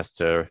realizes he has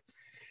to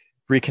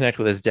reconnect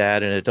with his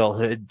dad in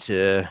adulthood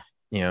to,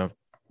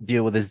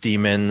 deal with his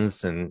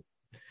demons. And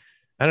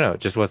I don't know,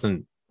 it just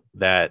wasn't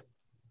that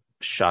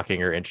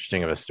shocking or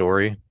interesting of a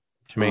story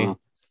to me.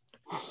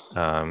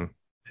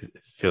 It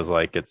feels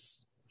like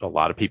it's a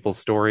lot of people's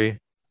story.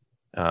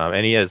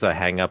 And he has a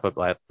hang up of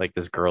like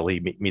this girl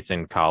he meets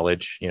in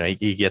college.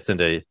 He gets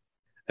into,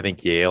 I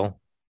think, Yale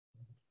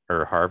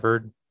or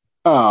Harvard.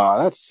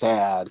 Oh, that's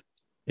sad.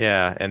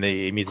 Yeah. And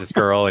he meets this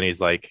girl and he's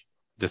like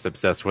just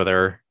obsessed with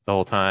her the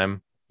whole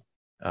time.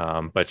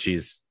 But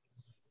she's,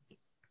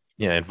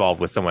 involved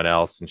with someone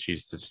else, and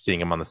she's just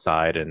seeing him on the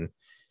side, and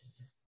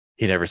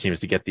he never seems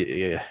to get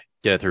it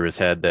through his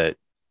head that,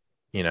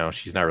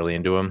 she's not really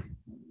into him.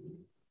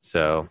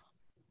 So,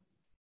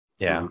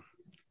 yeah,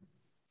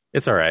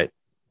 it's all right.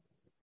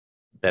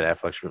 Ben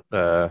Affleck's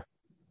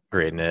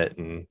great in it,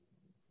 and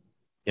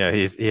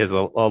he has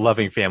a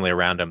loving family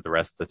around him the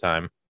rest of the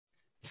time.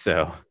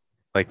 So,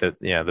 like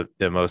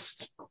the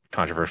most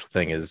controversial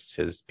thing is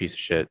his piece of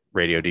shit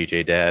radio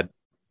DJ dad.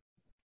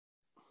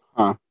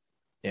 Huh.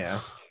 Yeah.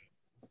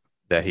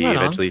 That he Right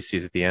on. eventually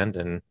sees at the end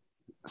and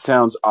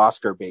Sounds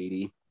Oscar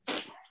baity.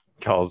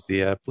 calls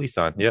the police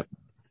on. Yep.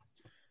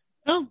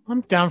 Oh,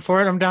 I'm down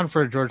for it. I'm down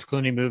for a George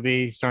Clooney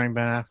movie starring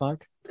Ben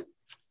Affleck.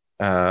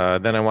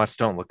 Then I watched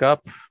Don't Look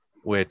Up,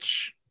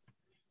 which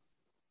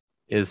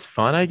is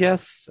fun, I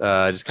guess.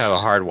 Just kind of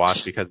a hard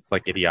watch because it's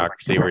like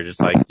Idiocracy. We're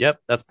just like, yep,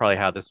 that's probably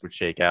how this would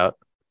shake out.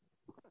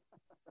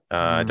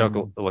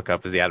 Don't Look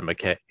Up is the Adam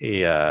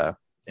McKay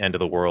End of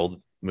the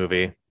World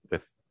movie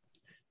with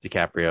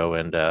DiCaprio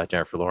and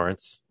Jennifer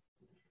Lawrence.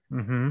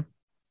 Mm-hmm.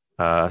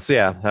 So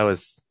yeah, that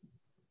was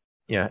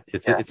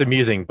it's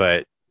amusing,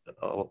 but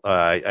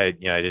I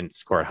didn't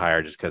score it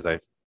higher just because I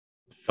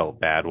felt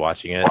bad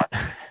watching it,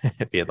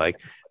 being like,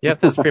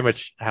 yep, this is pretty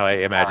much how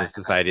I imagine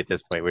society at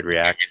this point would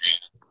react.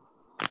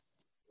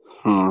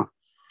 Hmm.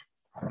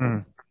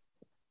 Mm.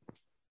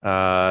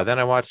 Then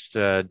I watched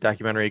a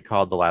documentary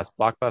called The Last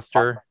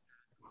Blockbuster.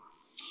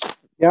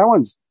 Yeah, that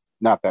one's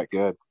not that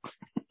good.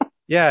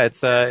 Yeah,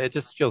 it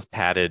just feels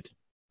padded.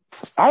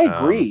 I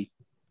agree.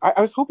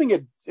 I was hoping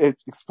it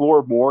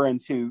explored more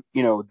into,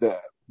 the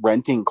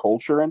renting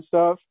culture and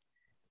stuff.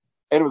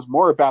 And it was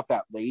more about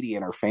that lady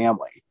and her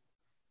family.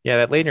 Yeah,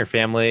 that lady and her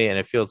family, and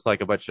it feels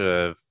like a bunch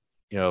of,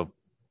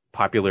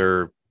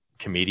 popular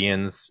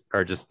comedians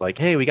are just like,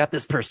 hey, we got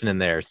this person in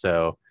there,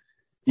 so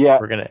yeah,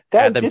 we're gonna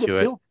that add them did to it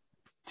it. feel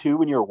too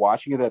when you were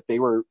watching it that it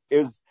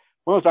was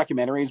one of those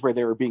documentaries where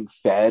they were being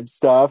fed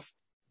stuff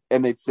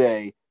and they'd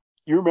say,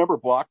 you remember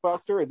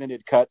Blockbuster? And then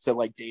it'd cut to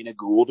like Dana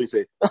Gould and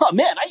say, oh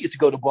man, I used to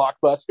go to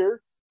Blockbuster.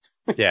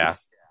 Yeah.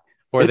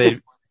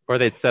 Or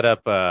they'd set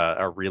up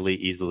a really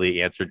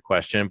easily answered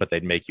question, but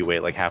they'd make you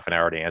wait like half an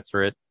hour to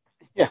answer it.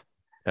 Yeah.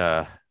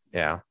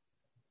 Yeah.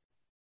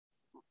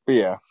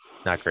 Yeah.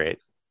 Not great.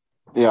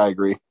 Yeah, I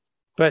agree.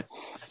 But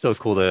still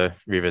cool to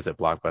revisit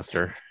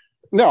Blockbuster.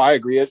 No, I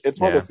agree. It's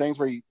one of those things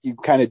where you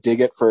kind of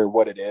dig it for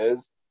what it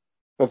is,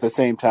 but at the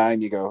same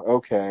time you go,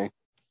 okay,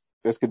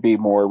 this could be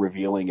more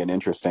revealing and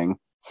interesting.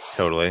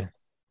 Totally.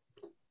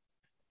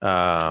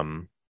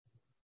 And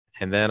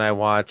then I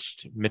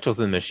watched Mitchells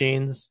and the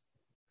Machines.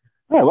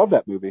 Oh, I love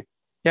that movie.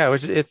 Yeah,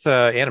 which it's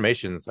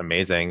animation's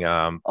amazing.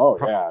 Yeah,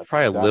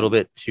 probably a little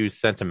bit too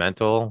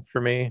sentimental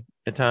for me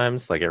at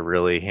times. Like it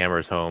really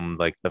hammers home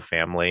like the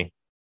family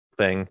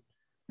thing.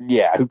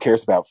 Yeah, who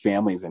cares about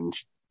families and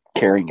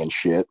caring and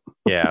shit?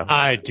 Yeah,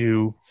 I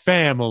do.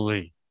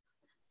 Family.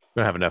 we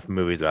don't have enough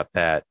movies about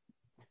that.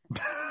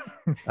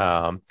 Then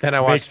I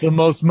Makes watched the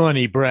most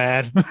money,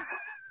 Brad.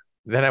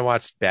 Then I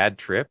watched Bad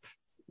Trip,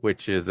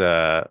 which is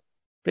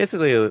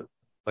basically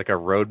like a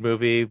road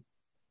movie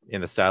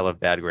in the style of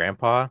Bad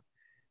Grandpa,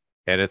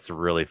 and it's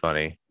really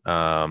funny.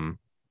 Never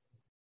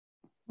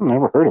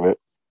heard of it.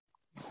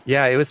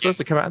 Yeah, it was supposed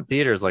to come out in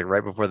theaters like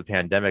right before the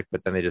pandemic,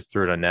 but then they just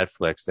threw it on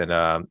Netflix.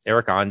 And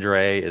Eric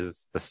Andre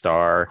is the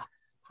star.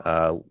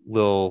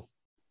 Lil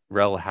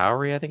Rel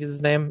Howery, I think is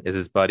his name, is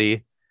his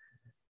buddy.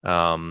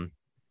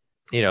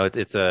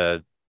 It's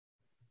a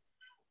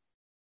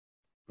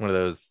one of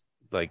those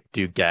like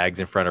do gags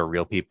in front of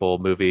real people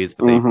movies,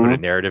 but they put a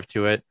narrative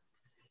to it.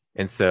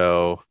 And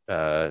so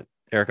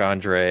Eric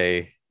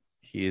Andre,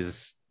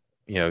 he's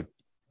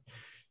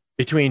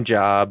between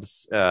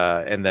jobs,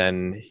 and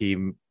then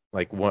he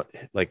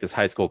this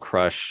high school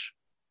crush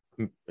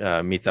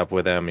meets up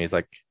with him, and he's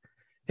like,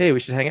 hey,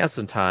 we should hang out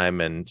sometime.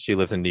 And she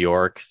lives in New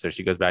York, so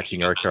she goes back to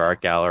New York to her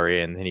art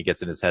gallery, and then he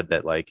gets in his head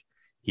that like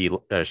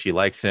she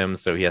likes him,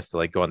 so he has to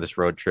like go on this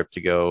road trip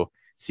to go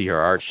see her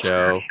art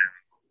show.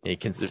 And he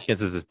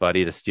convinces his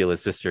buddy to steal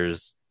his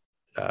sister's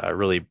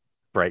really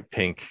bright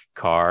pink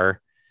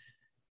car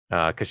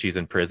because she's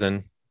in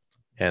prison,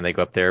 and they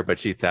go up there, but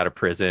she's out of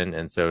prison,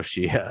 and so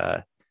she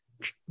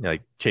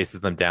chases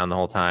them down the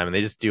whole time, and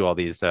they just do all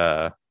these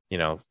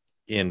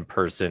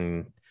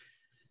in-person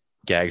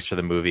gags for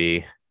the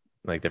movie,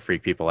 like to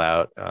freak people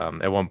out.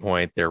 At one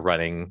point, they're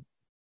running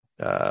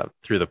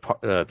through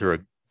a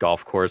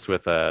golf course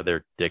with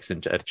their dicks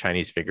in a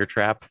Chinese finger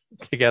trap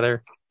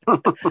together. They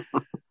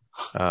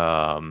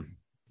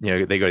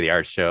go to the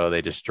art show,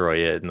 they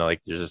destroy it, and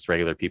like there's just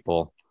regular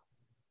people,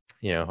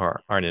 who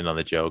aren't in on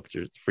the joke,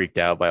 just freaked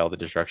out by all the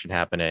destruction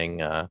happening.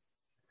 Yeah,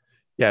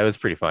 it was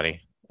pretty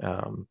funny.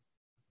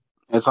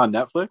 It's on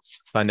Netflix?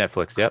 It's on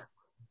Netflix, yep.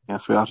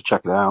 Yes, we have to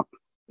check it out.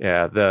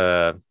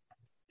 Yeah,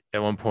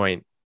 at one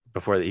point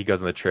before he goes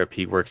on the trip,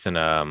 he works in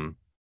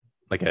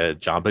like a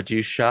Jamba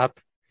Juice shop.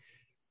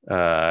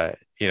 And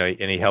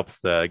he helps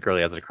the girl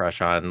he has a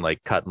crush on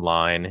like cut in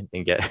line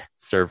and get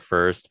served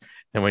first.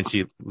 And when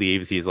she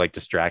leaves, he's like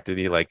distracted.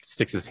 He like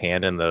sticks his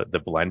hand in the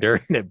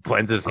blender and it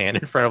blends his hand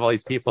in front of all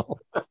these people.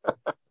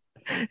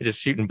 Just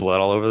shooting blood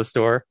all over the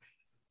store.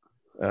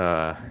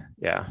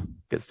 Yeah,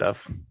 good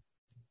stuff.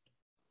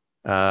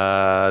 Then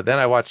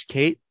I watched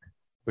Kate,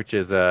 which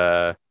is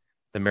the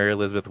Mary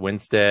Elizabeth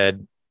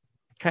Winstead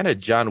kind of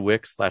John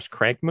Wick /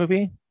 Crank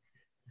movie,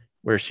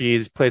 where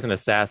she plays an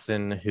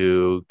assassin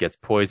who gets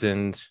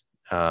poisoned,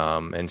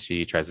 and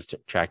she tries to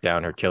track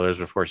down her killers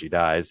before she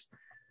dies.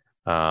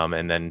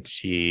 And then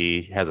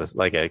she has a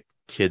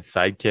kid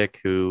sidekick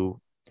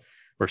who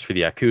works for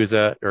the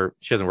Yakuza, or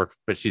she doesn't work,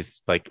 but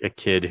she's like a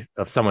kid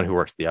of someone who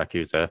works the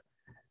Yakuza.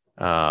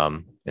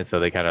 And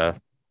so they kind of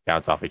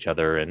bounce off each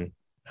other. And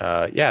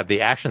the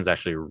action's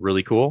actually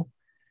really cool.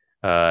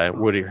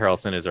 Woody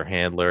Harrelson is her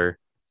handler.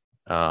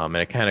 And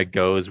it kind of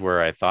goes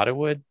where I thought it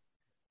would,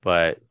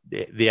 but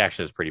the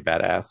action is pretty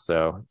badass.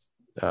 So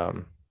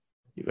you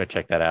gotta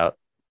check that out.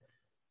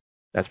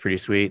 That's pretty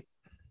sweet.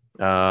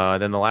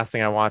 Then the last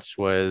thing I watched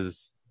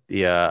was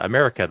the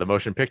America, the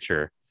motion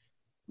picture,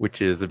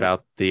 which is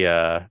about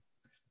the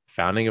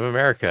founding of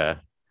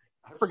America.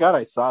 I forgot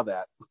I saw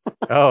that.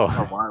 Oh,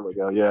 a while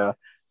ago. Yeah.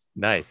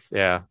 Nice.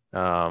 Yeah.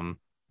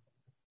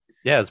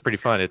 It's pretty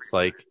fun. It's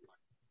like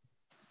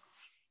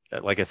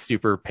a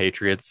super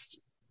patriots,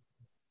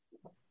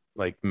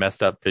 like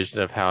messed up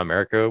vision of how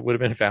America would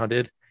have been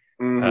founded.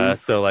 Mm-hmm.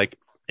 So like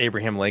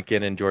Abraham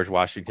Lincoln and George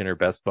Washington are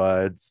best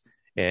buds,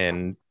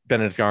 and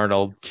Benedict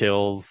Arnold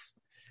kills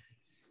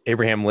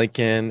Abraham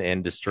Lincoln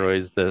and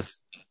disrupts the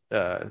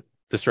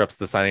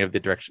signing of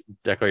the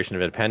Declaration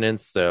of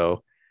Independence.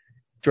 So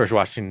George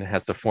Washington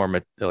has to form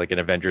an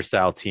Avengers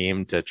style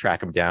team to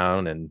track him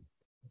down and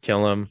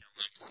kill him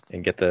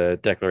and get the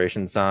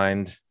Declaration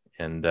signed.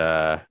 And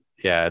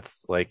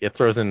it's like it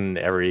throws in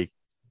every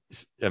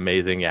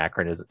amazing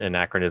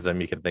anachronism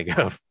you can think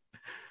of.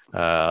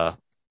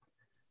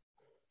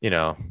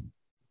 It's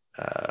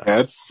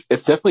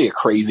definitely a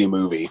crazy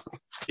movie.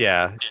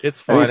 Yeah,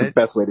 it's fun. That's the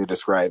best way to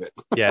describe it.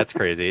 Yeah, it's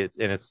crazy.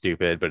 It's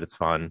stupid, but it's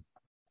fun.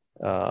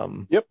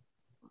 Yep.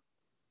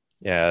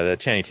 Yeah, the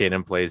Channing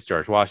Tatum plays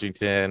George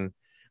Washington.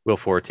 Will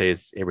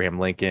Forte's Abraham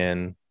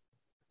Lincoln.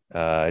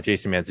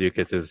 Jason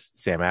Mantzoukas is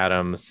Sam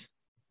Adams.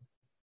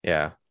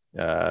 Yeah.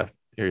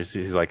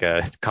 He's like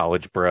a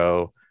college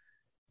bro.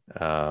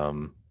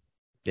 Paul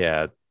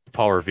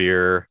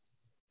Revere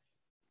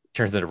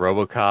turns into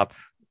RoboCop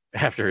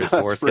after his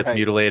horse gets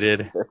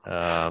mutilated.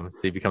 So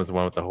he becomes the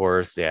one with the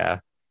horse. Yeah.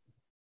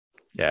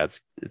 Yeah,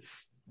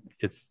 it's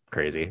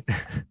crazy.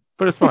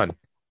 But it's fun.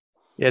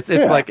 It's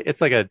like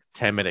a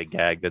 10-minute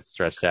gag that's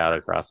stretched out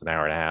across an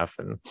hour and a half,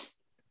 and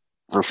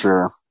for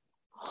sure.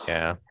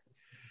 Yeah.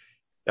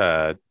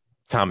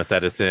 Thomas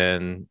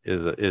Edison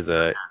is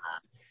a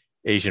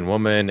Asian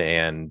woman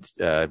and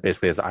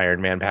basically has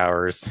Iron Man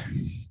powers.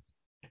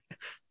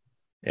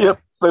 Yeah.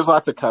 Yep. There's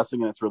lots of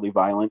cussing and it's really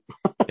violent.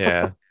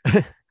 Yeah.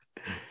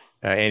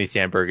 Andy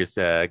Samberg is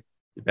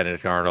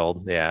Benedict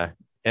Arnold. Yeah.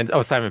 And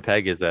Simon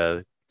Pegg is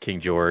King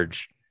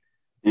George.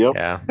 Yep.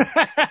 Yeah.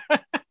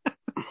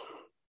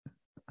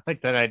 I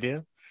like that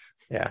idea.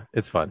 Yeah,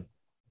 it's fun.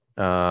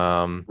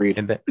 And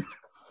then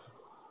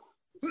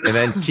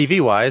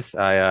TV wise,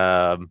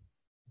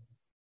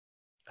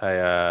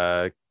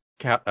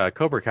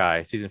 Cobra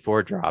Kai season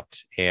 4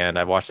 dropped, and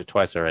I've watched it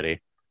twice already.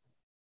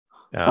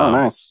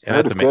 Nice. And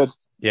that's good.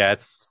 Yeah,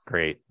 it's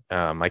great.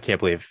 I can't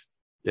believe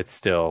it's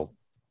still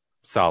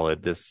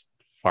solid this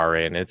far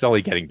in. It's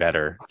only getting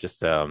better.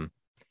 Just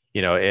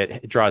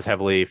it draws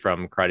heavily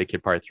from Karate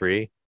Kid Part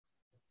 3.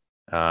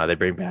 They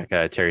bring back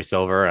Terry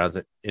Silver. I was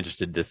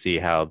interested to see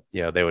how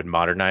they would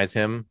modernize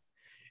him.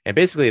 And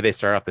basically, they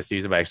start off the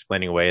season by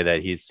explaining away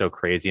that he's so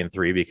crazy in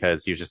 3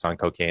 because he was just on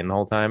cocaine the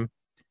whole time.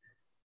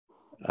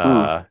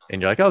 And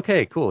you're like,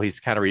 okay, cool. He's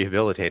kind of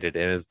rehabilitated.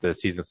 And as the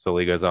season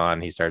slowly goes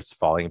on, he starts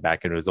falling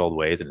back into his old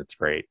ways, and it's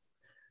great.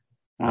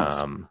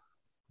 Nice.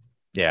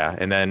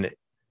 And then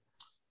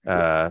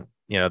the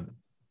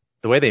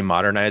way they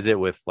modernize it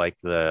with like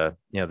the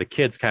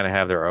kids kind of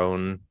have their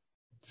own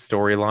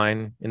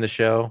storyline in the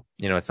show.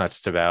 It's not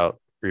just about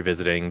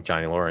revisiting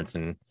Johnny Lawrence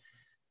and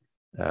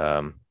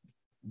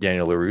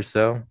Daniel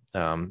LaRusso.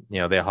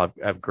 They all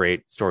have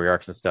great story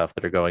arcs and stuff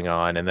that are going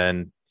on. And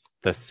then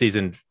the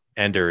season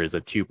ender is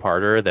a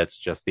 2-parter that's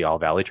just the All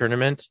Valley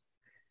tournament.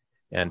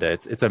 And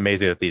it's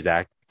amazing that these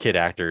kid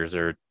actors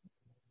are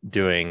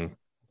doing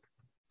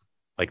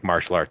like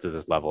martial arts at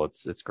this level.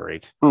 It's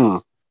great.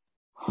 So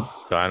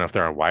I don't know if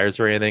they're on wires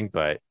or anything,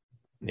 but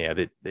yeah,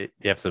 they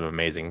have some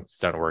amazing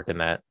stunt work in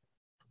that.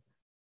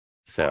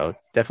 So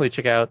definitely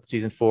check out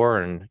season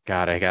 4. And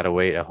God, I gotta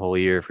wait a whole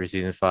year for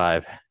season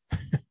 5.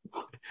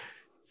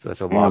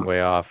 Such a long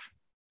way off.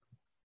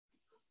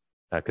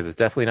 Because it's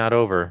definitely not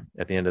over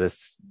at the end of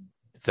this.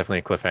 It's definitely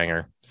a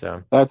cliffhanger.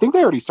 So I think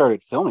they already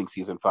started filming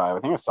season 5. I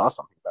think I saw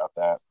something about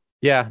that.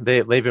 Yeah,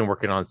 they've been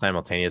working on it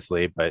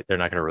simultaneously, but they're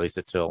not going to release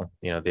it till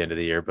the end of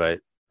the year. But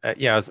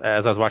as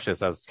I was watching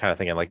this, I was kind of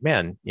thinking like,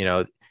 man,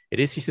 it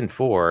is season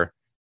 4,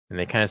 and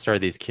they kind of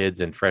started these kids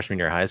in freshman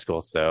year of high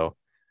school. So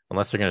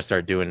unless they're going to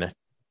start doing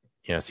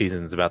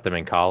seasons about them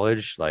in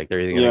college, like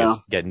they're either going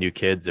to get new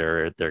kids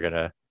or it's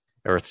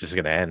just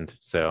going to end.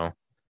 So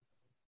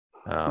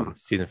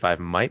season 5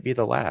 might be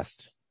the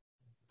last.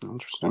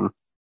 Interesting.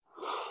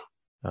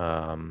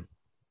 I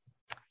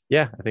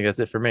think that's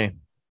it for me.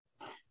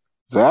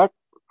 Zach?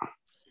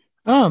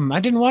 I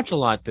didn't watch a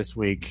lot this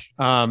week.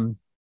 I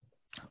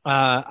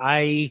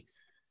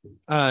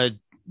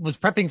was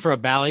prepping for a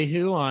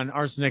ballyhoo on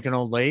Arsenic and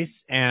Old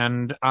Lace,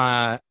 and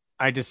I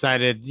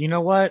decided, you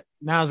know what?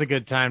 Now's a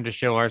good time to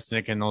show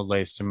Arsenic and Old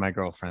Lace to my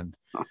girlfriend.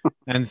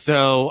 And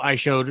so I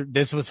showed,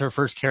 this was her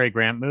first Cary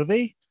Grant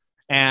movie,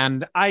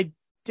 And I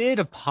did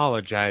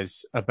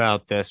apologize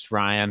about this,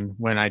 Ryan,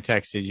 when I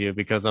texted you,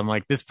 because I'm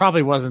like, this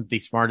probably wasn't the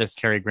smartest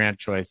Cary Grant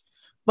choice,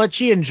 but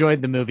she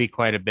enjoyed the movie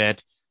quite a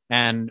bit.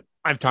 And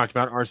I've talked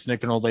about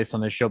Arsenic and Old Lace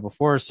on this show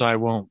before, so I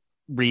won't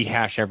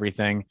rehash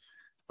everything.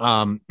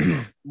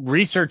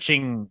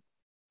 Researching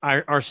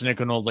Arsenic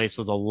and Old Lace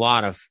was a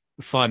lot of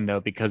fun, though,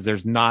 because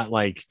there's not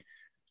like,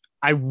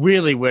 I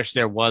really wish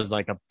there was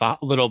like a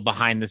little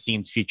behind the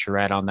scenes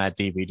featurette on that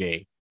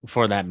DVD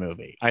for that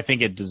movie. I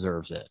think it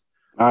deserves it.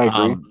 I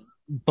agree.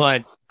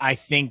 But I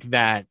think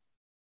that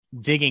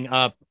digging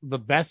up the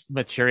best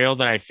material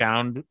that I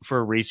found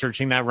for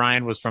researching that,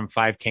 Ryan, was from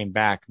Five Came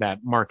Back, that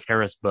Mark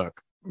Harris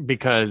book,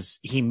 because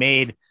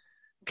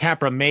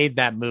Capra made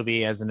that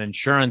movie as an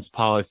insurance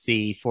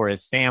policy for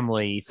his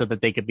family so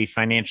that they could be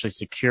financially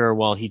secure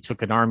while he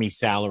took an army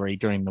salary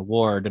during the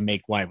war to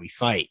make Why We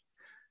Fight.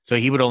 So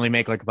he would only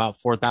make like about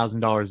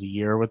 $4,000 a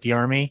year with the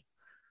army.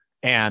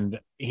 And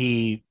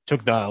he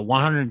took the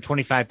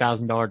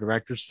 $125,000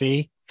 director's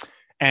fee,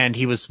 and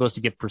he was supposed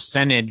to get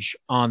percentage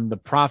on the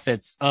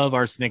profits of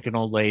Arsenic and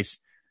Old Lace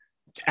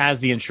as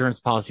the insurance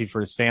policy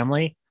for his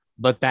family.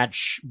 But that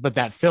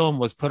film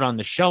was put on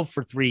the shelf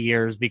for 3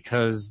 years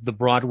because the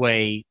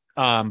Broadway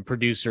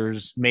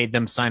producers made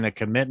them sign a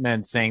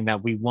commitment saying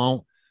that we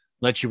won't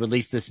let you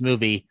release this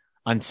movie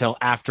until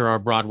after our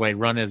Broadway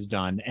run is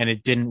done. And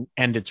it didn't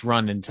end its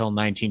run until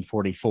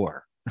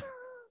 1944.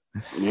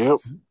 Yep.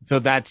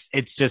 So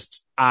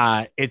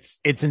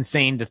it's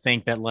insane to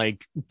think that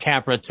like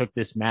Capra took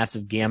this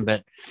massive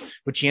gambit,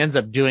 which he ends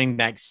up doing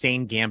that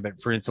same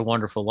gambit for It's a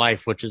Wonderful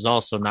Life, which is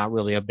also not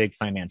really a big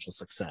financial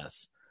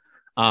success.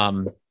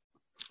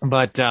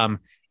 But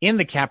in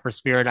the Capra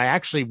spirit, I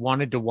actually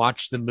wanted to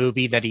watch the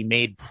movie that he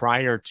made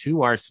prior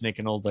to Arsenic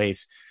and Old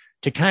Lace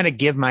to kind of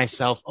give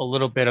myself a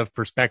little bit of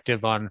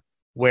perspective on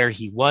where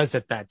he was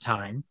at that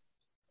time.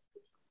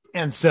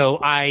 And so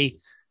I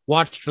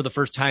watched for the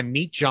first time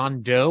Meet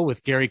John Doe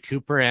with Gary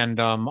Cooper and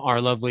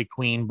our lovely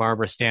queen,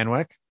 Barbara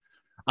Stanwyck.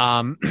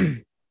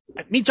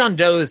 Meet John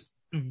Doe is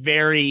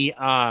very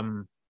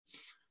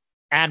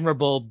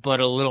admirable, but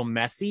a little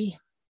messy.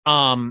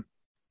 Have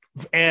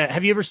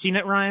you ever seen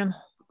it, Ryan?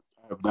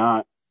 I have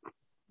not.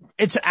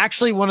 It's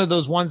actually one of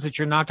those ones that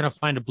you're not going to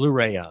find a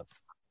Blu-ray of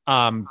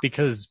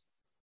because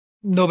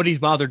nobody's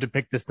bothered to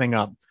pick this thing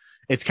up.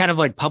 It's kind of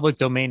like public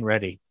domain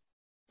ready.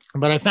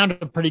 But I found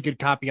a pretty good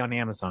copy on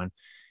Amazon.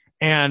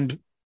 And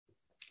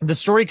the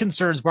story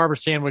concerns Barbara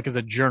Stanwyck as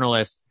a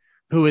journalist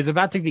who is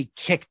about to be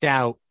kicked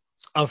out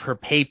of her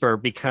paper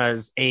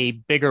because a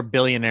bigger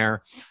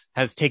billionaire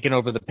has taken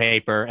over the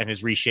paper and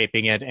is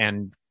reshaping it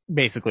and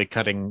basically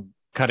cutting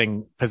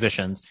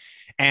positions.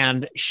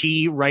 And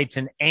she writes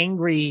an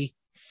angry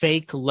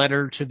fake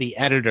letter to the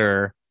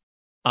editor,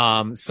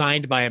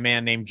 signed by a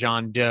man named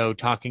John Doe,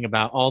 talking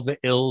about all the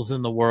ills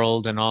in the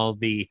world and all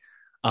the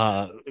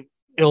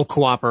ill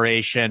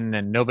cooperation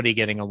and nobody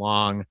getting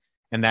along.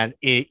 And that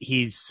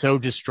he's so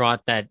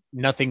distraught that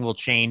nothing will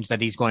change, that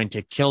he's going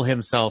to kill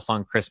himself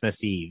on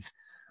Christmas Eve.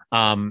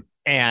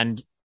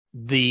 And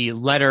the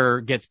letter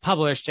gets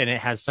published, and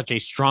it has such a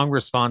strong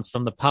response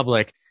from the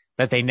public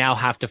that they now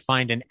have to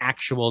find an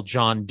actual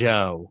John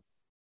Doe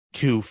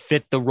to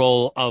fit the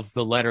role of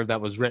the letter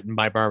that was written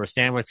by Barbara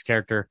Stanwyck's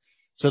character.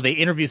 So they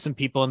interview some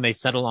people, and they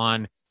settle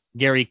on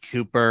Gary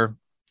Cooper,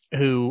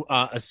 who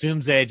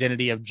assumes the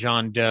identity of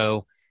John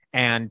Doe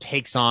and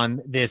takes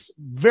on this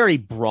very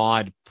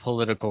broad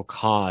political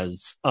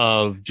cause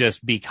of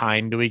just be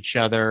kind to each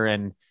other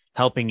and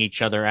helping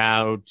each other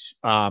out.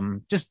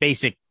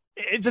 It's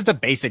just a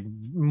basic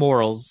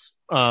morals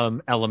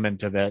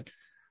element of it.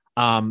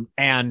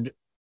 And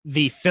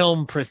the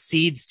film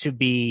proceeds to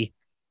be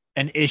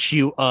an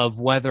issue of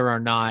whether or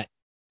not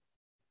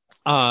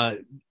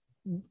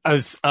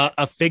as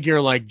a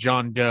figure like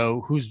John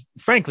Doe, who's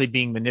frankly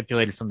being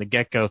manipulated from the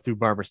get-go through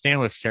Barbara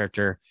Stanwyck's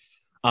character,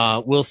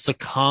 will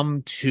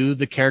succumb to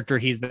the character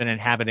he's been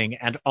inhabiting,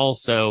 and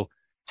also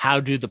how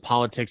do the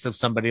politics of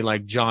somebody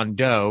like John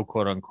Doe,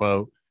 quote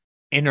unquote,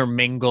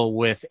 intermingle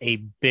with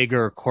a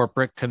bigger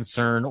corporate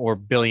concern or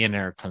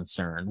billionaire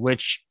concern,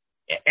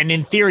 and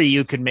in theory,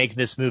 you could make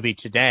this movie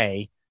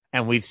today,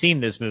 and we've seen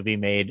this movie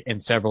made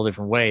in several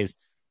different ways.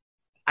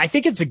 I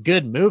think it's a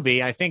good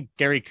movie. I think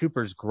Gary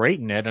Cooper's great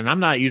in it, and I'm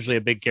not usually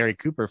a big Gary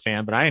Cooper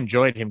fan, but I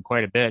enjoyed him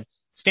quite a bit.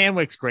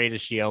 Stanwyck's great, as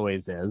she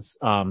always is.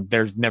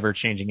 There's never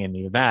changing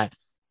any of that.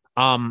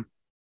 I'd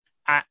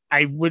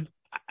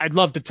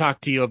love to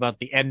talk to you about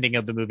the ending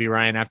of the movie,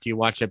 Ryan, after you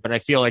watch it, but I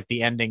feel like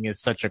the ending is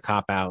such a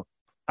cop-out.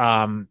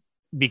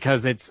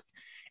 Because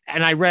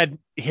and I read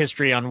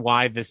history on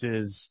why this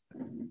is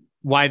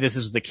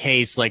the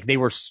case. Like, they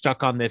were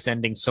stuck on this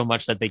ending so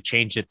much that they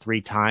changed it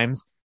 3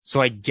 times.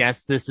 So I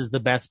guess this is the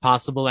best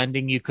possible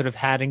ending you could have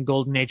had in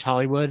Golden Age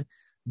Hollywood.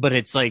 But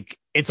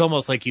it's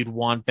almost like you'd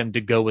want them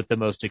to go with the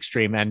most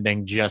extreme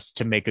ending just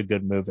to make a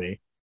good movie.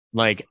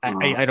 Like,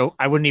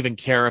 I wouldn't even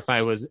care if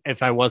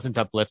I wasn't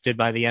uplifted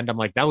by the end. I'm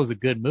like, that was a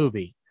good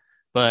movie,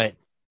 but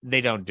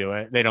they don't do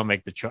it. They don't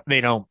make the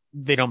they don't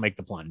make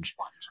the plunge.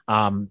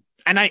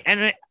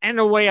 and in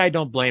a way, I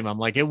don't blame him.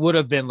 Like, it would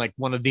have been like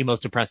one of the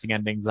most depressing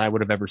endings I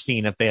would have ever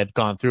seen if they had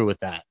gone through with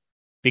that,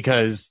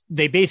 because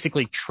they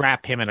basically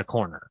trap him in a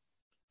corner.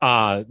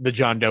 The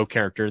John Doe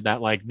character,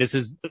 that like,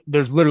 there's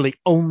literally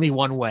only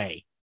one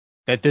way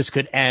that this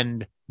could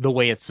end the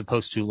way it's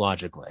supposed to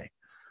logically.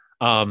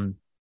 But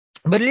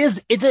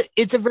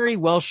it's a very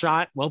well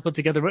shot, well put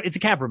together. It's a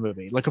Capra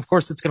movie. Like, of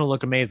course it's going to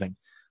look amazing.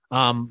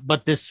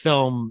 But this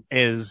film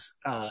has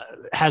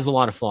a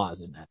lot of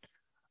flaws in it.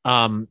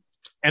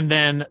 And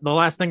then the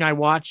last thing I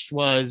watched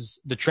was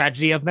The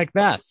Tragedy of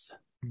Macbeth,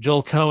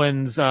 Joel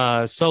Cohen's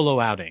solo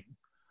outing.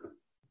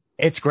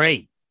 It's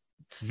great.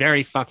 It's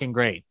very fucking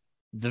great.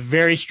 The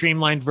very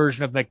streamlined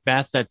version of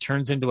Macbeth that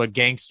turns into a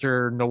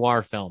gangster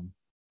noir film.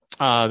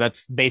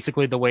 That's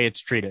basically the way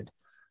it's treated.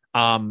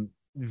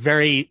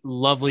 Very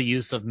lovely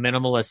use of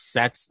minimalist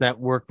sets that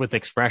work with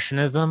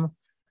expressionism.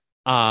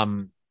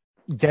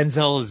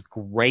 Denzel is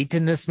great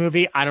in this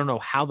movie. I don't know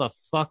how the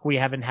fuck we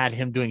haven't had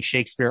him doing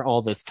Shakespeare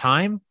all this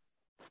time,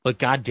 but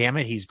god damn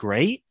it, he's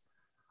great.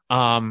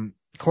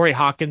 Corey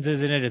Hawkins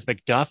is in it as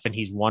Macduff, and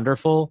he's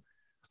wonderful.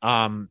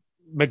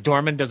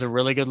 McDormand does a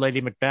really good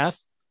Lady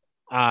Macbeth.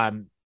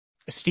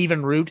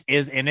 Stephen Root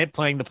is in it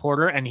playing the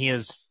porter, and he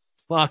is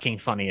fucking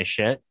funny as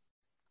shit.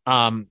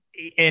 And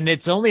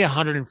it's only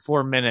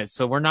 104 minutes,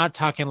 so we're not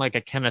talking like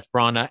a Kenneth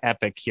Branagh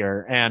epic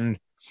here. And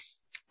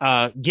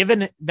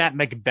given that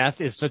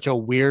Macbeth is such a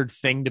weird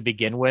thing to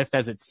begin with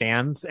as it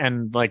stands,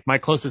 and like my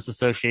closest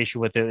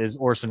association with it is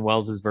Orson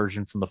Welles'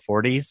 version from the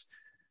 40s,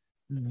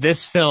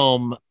 this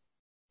film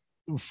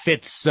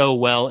fits so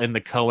well in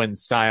the Coen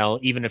style,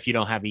 even if you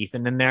don't have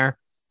Ethan in there.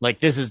 Like,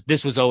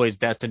 this was always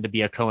destined to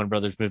be a Coen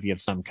Brothers movie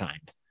of some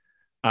kind.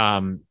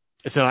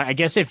 So I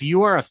guess if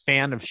you are a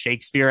fan of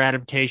Shakespeare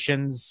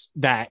adaptations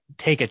that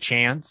take a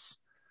chance,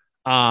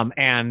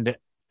 and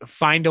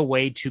find a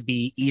way to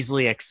be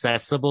easily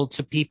accessible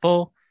to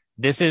people,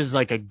 this is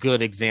like a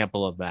good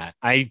example of that.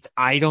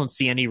 I don't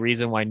see any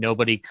reason why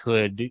nobody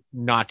could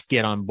not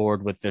get on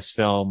board with this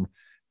film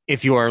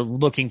if you are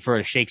looking for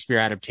a Shakespeare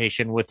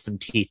adaptation with some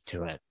teeth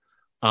to it.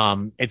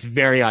 It's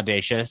very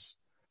audacious.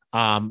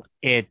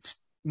 It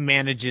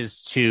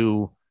manages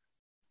to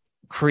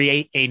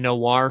create a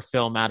noir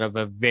film out of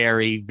a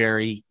very,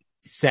 very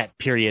set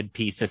period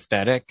piece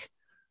aesthetic.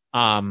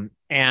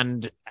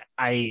 And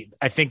I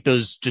think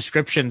those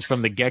descriptions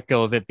from the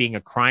get-go of it being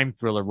a crime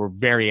thriller were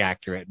very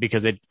accurate,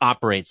 because it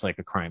operates like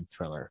a crime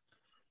thriller.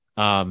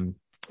 So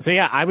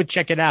yeah, I would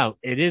check it out.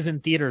 It is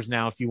in theaters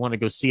now if you want to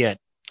go see it.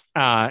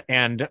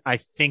 And I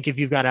think if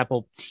you've got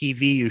Apple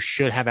TV, you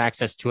should have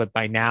access to it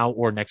by now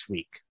or next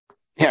week.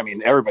 Yeah, I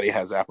mean, everybody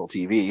has Apple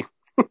TV.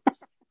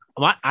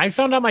 I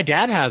found out my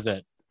dad has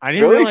it. I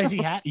didn't realize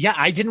he had. Yeah,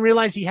 I didn't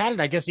realize he had it.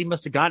 I guess he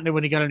must have gotten it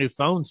when he got a new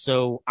phone.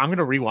 So I'm going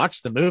to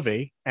rewatch the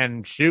movie,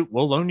 and shoot,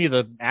 we'll loan you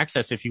the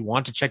access if you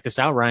want to check this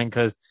out, Ryan,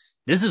 because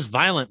this is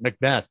violent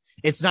Macbeth.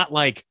 It's not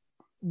like,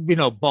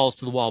 balls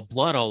to the wall,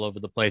 blood all over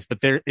the place, but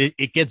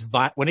it gets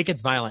when it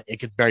gets violent, it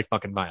gets very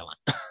fucking violent.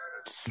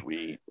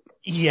 Sweet.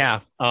 Yeah.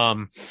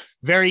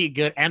 Very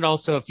good. And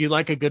also, if you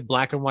like a good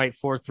black and white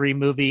 4:3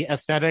 movie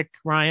aesthetic,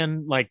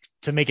 Ryan, like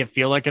to make it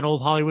feel like an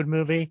old Hollywood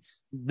movie,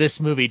 this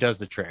movie does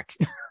the trick.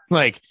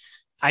 Like,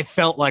 I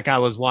felt like I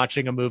was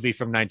watching a movie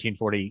from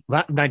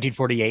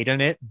 1948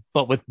 in it,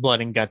 but with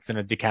blood and guts and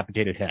a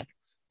decapitated head.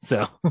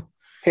 So.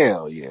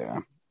 Hell yeah.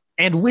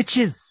 And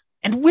witches.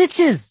 There's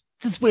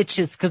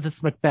witches, because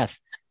it's Macbeth.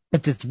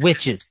 But there's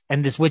witches.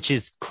 And this witch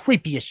is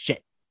creepy as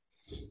shit.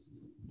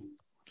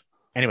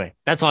 Anyway,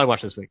 that's all I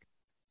watched this week.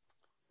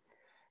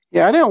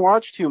 Yeah, I didn't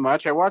watch too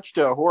much. I watched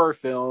a horror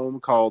film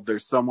called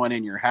There's Someone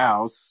in Your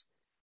House,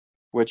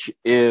 which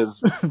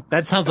is...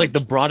 That sounds like the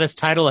broadest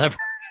title ever.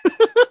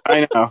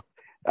 I know.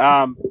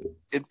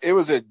 It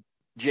was a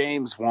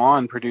James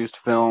Wan produced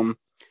film,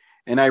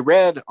 and I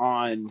read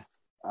on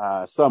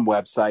some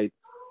website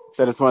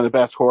that it's one of the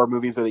best horror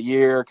movies of the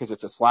year because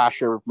it's a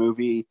slasher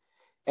movie.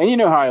 And you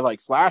know how I like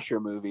slasher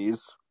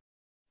movies.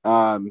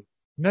 No,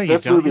 you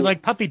don't. You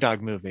like puppy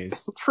dog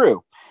movies.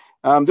 True.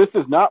 This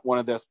is not one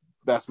of the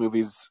best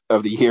movies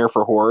of the year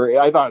for horror.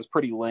 I thought it was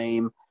pretty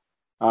lame.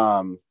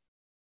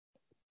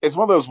 It's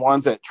one of those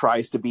ones that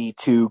tries to be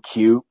too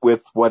cute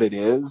with what it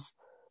is.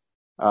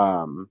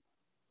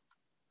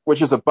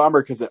 Which is a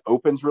bummer because it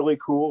opens really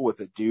cool with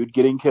a dude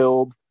getting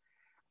killed.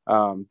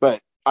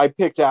 But I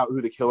picked out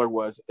who the killer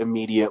was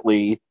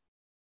immediately.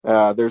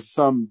 There's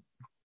some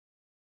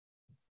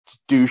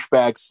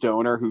douchebag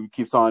stoner who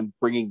keeps on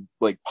bringing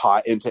like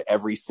pot into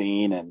every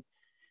scene, and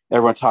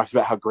everyone talks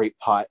about how great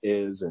pot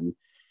is, and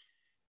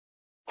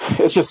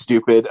it's just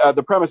stupid.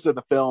 The premise of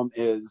the film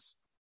is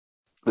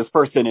this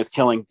person is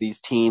killing these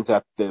teens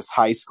at this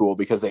high school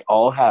because they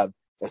all have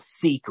a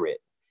secret,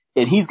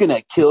 and he's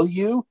gonna kill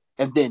you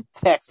and then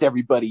text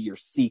everybody your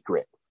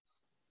secret.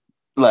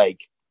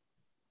 Like,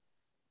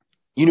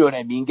 you know what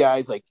I mean,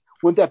 guys? Like,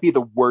 wouldn't that be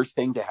the worst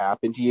thing to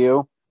happen to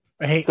you?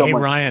 Hey,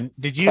 Ryan,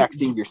 did you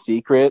texting your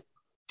secret?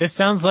 This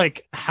sounds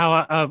like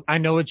how I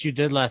Know What You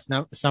Did Last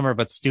Summer,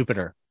 but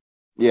stupider.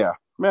 Yeah,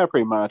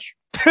 pretty much.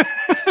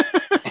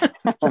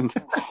 And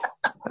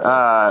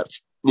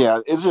Yeah,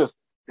 it's just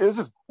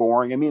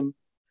boring. I mean,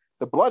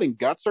 the blood and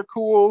guts are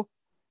cool,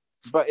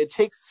 but it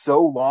takes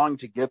so long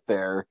to get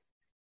there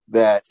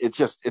that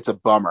it's a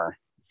bummer.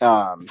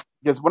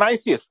 Because when I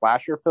see a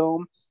slasher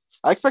film,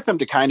 I expect them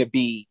to kind of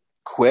be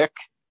quick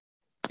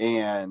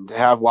and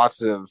have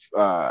lots of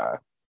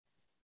not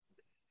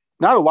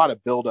a lot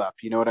of build up.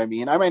 You know what I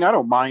mean? I mean, I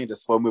don't mind a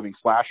slow moving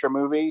slasher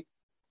movie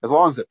as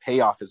long as the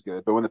payoff is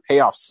good. But when the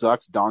payoff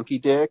sucks donkey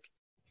dick,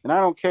 then I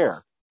don't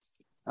care.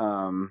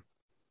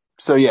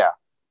 So yeah,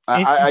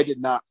 I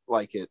did not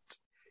like it.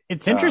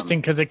 It's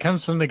interesting because it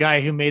comes from the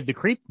guy who made the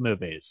Creep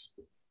movies.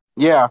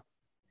 Yeah.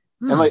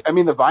 And like, I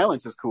mean, the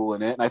violence is cool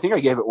in it. And I think I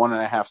gave it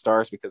 1.5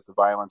 stars because the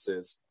violence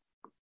is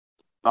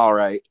all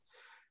right.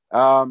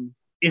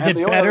 Is it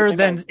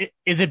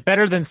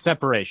better than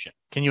Separation?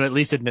 Can you at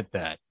least admit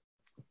that?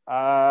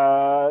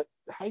 I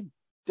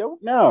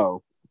don't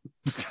know.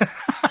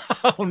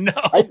 Oh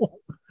no.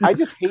 I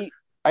just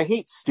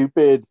hate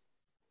stupid,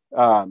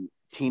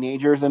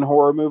 teenagers in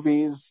horror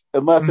movies,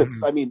 unless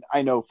it's, I mean,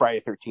 I know Friday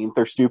the 13th,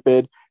 they're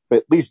stupid, but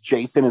at least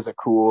Jason is a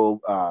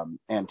cool,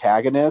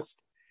 antagonist.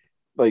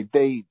 Like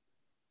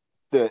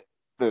I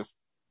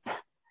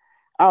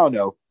don't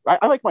know.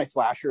 I like my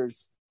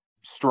slashers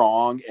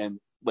strong and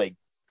like,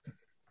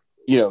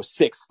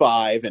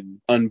 6'5"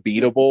 and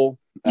unbeatable.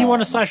 You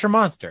want a slasher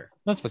monster.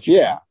 That's what you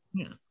want.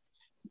 Yeah.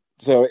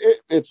 So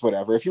it's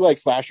whatever. If you like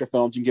slasher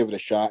films, you can give it a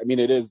shot. I mean,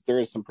 there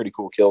is some pretty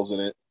cool kills in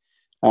it.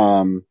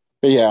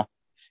 But yeah.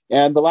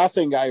 And the last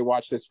thing I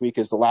watched this week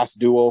is The Last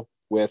Duel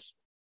with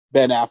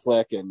Ben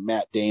Affleck and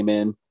Matt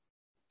Damon,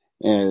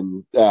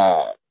 and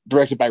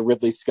directed by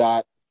Ridley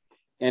Scott.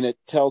 And it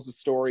tells the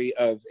story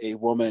of a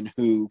woman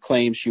who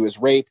claims she was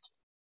raped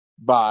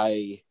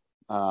by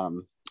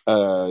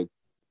a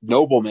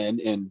nobleman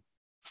in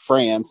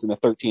France in the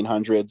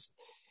 1300s.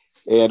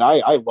 And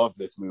I loved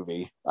this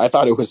movie. I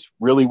thought it was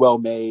really well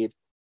made.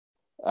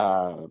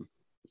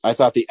 I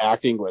thought the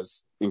acting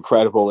was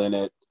incredible in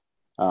it.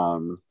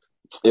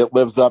 It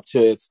lives up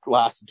to its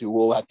last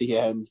duel at the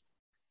end.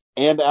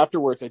 And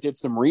afterwards, I did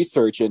some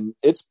research, and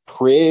it's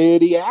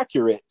pretty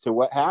accurate to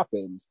what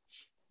happened.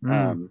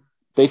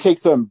 They take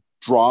some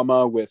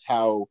drama with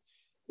how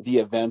the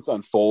events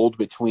unfold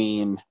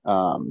between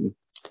the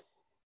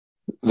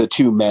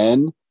two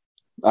men.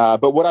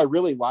 But what I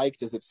really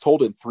liked is it's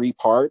told in 3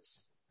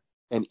 parts,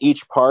 and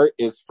each part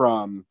is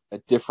from a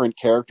different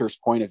character's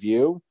point of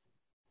view.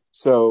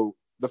 So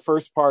the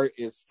first part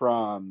is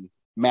from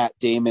Matt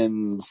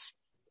Damon's,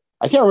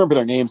 I can't remember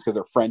their names because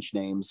they're French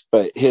names,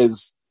 but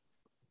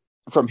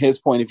from his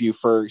point of view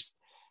first,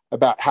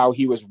 about how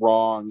he was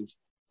wronged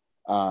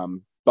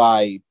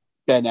by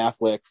Ben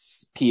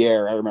Affleck's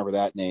Pierre. I remember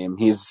that name.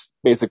 He's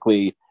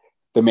basically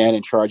the man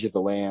in charge of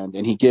the land,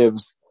 and he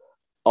gives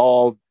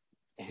all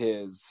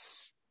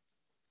his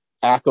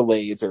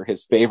accolades or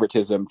his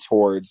favoritism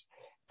towards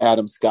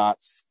Adam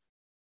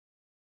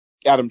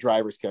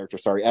Driver's character.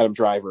 Adam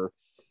Driver.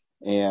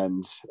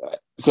 And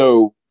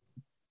so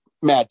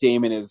Matt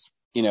Damon is,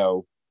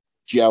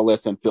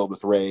 jealous and filled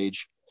with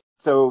rage.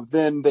 So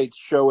then they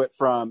show it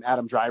from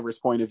Adam Driver's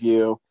point of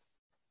view.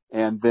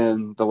 And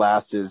then the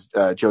last is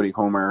Jodie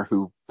Comer,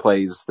 who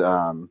plays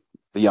the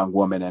young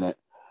woman in it.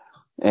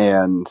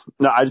 And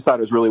no, I just thought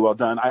it was really well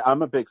done.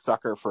 I'm a big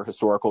sucker for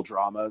historical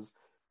dramas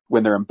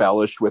when they're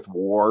embellished with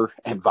war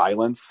and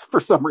violence for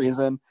some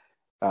reason.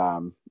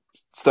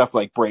 Stuff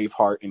like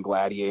Braveheart and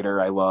Gladiator,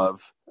 I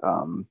love.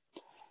 I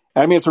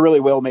mean, it's a really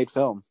well-made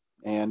film,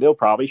 and it'll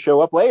probably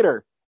show up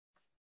later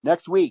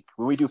next week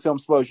when we do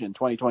Filmsplosion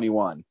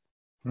 2021.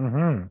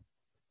 Mm-hmm.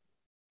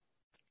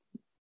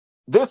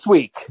 This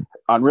week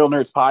on Real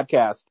Nerds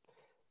Podcast,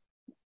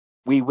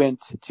 we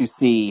went to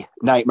see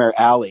Nightmare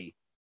Alley.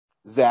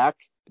 Zach,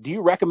 do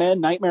you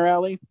recommend Nightmare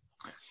Alley?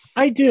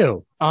 I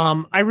do.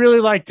 I really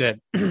liked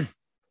it.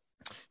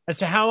 As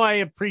to how I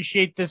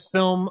appreciate this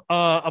film,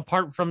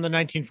 apart from the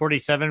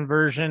 1947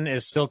 version,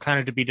 is still kind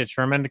of to be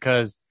determined,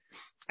 because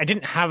I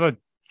didn't have a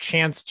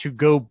chance to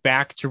go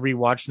back to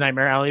rewatch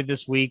Nightmare Alley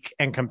this week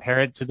and compare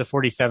it to the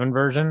 47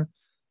 version.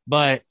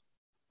 But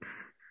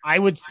I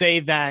would say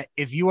that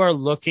if you are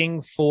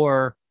looking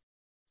for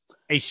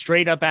a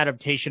straight up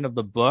adaptation of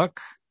the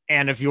book,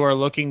 and if you are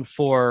looking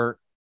for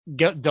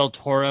Del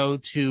Toro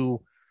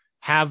to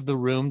have the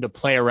room to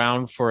play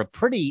around for a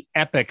pretty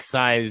epic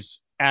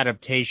sized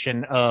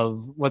adaptation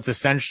of what's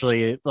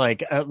essentially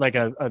like a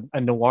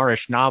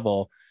noirish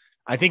novel,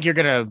 I think you're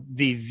going to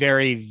be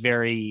very,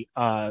 very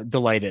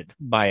delighted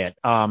by it.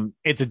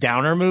 It's a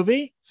downer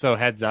movie, so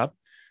heads up.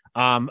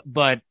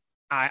 But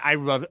I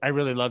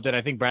really loved it.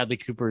 I think Bradley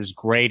Cooper is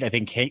great. I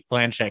think Cate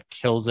Blanchett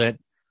kills it.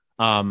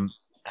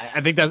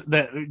 I think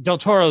that Del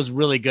Toro is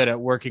really good at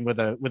working with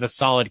a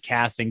solid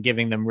cast and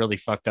giving them really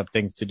fucked up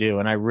things to do,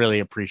 and I really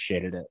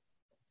appreciated it.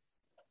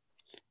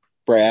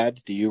 Brad,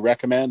 do you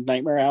recommend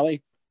Nightmare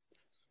Alley?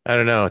 I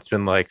don't know. It's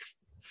been like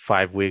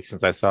 5 weeks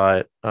since I saw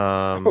it.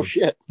 Oh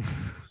shit!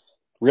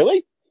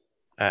 Really?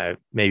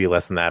 Maybe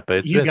less than that, but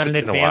it's got an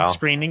advanced advanced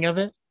screening of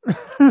it.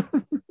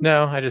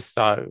 No, I just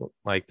saw it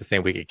like the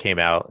same week it came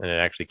out, and it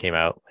actually came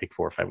out like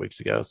 4 or 5 weeks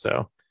ago.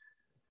 So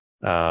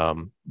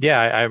Yeah,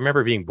 I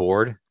remember being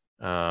bored.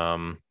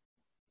 I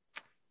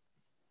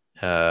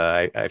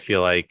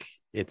feel like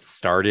it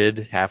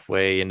started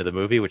halfway into the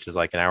movie, which is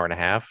like an hour and a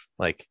half.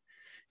 Like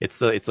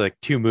it's like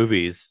two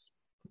movies,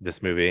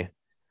 this movie.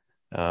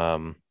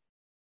 Um,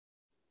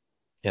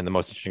 and the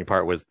most interesting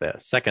part was the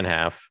second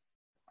half.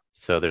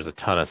 So there's a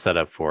ton of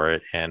setup for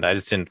it. And I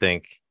just didn't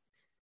think,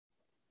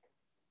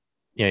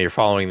 you're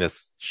following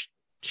this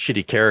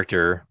shitty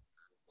character.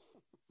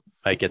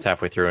 Like gets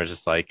halfway through and it's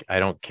just like, I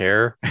don't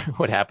care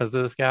what happens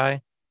to this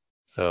guy.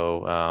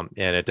 So,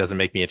 and it doesn't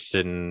make me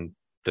interested in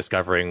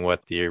discovering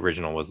what the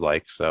original was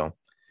like. So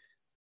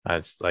I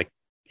was like,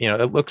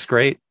 it looks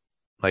great.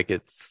 Like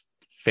it's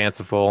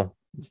fanciful.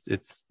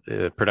 It's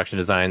production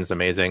design is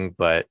amazing,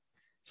 but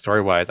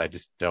story wise, I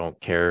just don't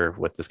care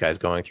what this guy's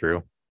going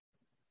through.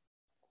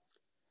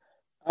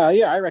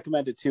 Yeah, I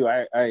recommend it too.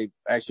 I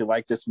actually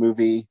like this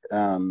movie.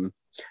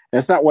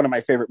 It's not one of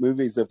my favorite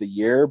movies of the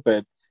year,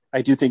 but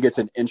I do think it's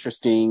an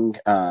interesting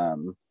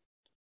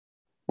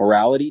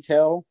morality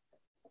tale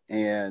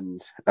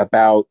and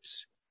about.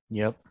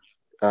 Yep.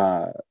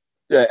 And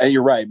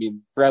you're right. I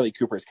mean, Bradley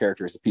Cooper's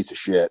character is a piece of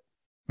shit.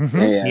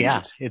 Mm-hmm.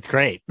 Yeah, it's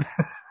great.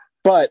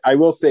 But I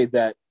will say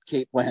that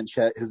Cate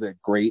Blanchett is a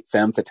great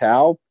femme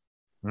fatale.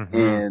 Mm-hmm.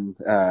 And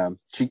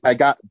I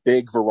got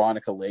big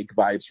Veronica Lake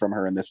vibes from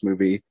her in this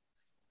movie.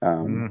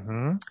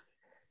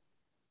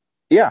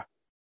 Yeah.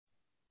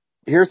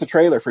 Here's the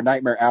trailer for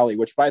Nightmare Alley,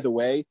 which, by the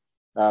way,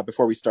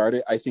 before we start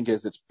it, I think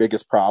is its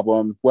biggest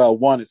problem. Well,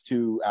 one, it's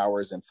 2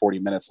 hours and 40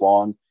 minutes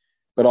long,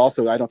 but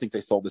also I don't think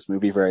they sold this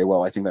movie very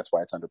well. I think that's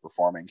why it's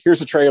underperforming. Here's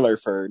the trailer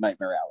for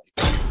Nightmare Alley.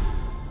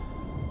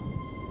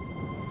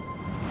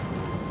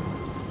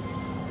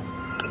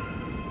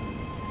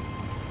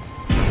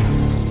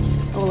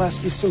 I will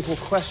ask you simple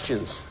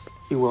questions.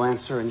 You will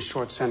answer in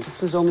short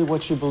sentences only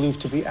what you believe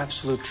to be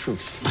absolute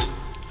truth.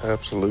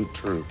 Absolute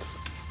truth.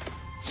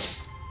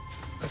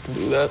 I can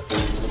do that.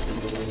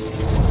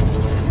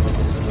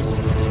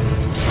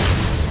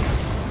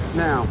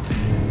 Now,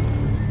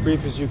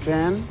 brief as you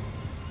can,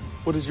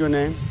 what is your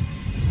name?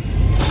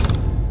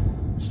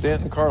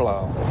 Stanton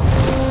Carlisle.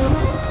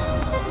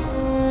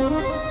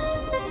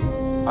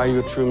 Are you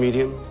a true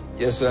medium?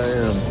 Yes, I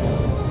am.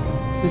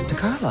 Mr.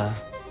 Carlisle.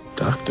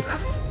 Doctor, how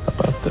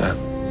about that?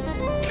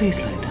 Please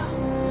lay down.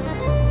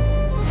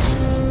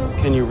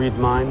 Can you read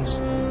minds?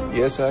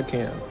 Yes, I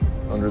can.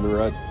 Under the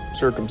right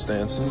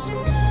circumstances.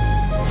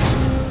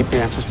 Keep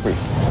your answers brief.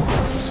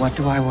 What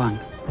do I want?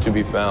 To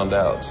be found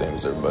out, same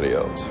as everybody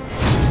else.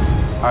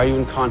 Are you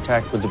in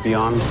contact with the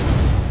beyond?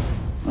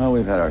 Well,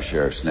 we've had our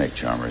share of snake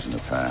charmers in the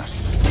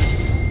past.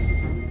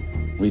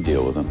 We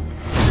deal with them.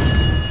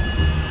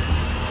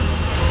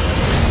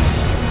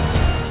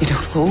 You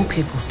don't fool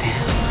people,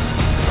 Stan.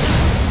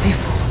 They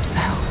fool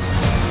themselves.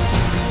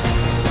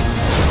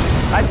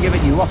 I've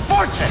given you a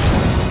fortune.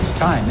 It's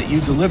time that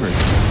you delivered.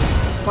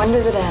 When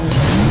does it end?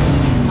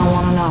 I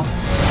want to know.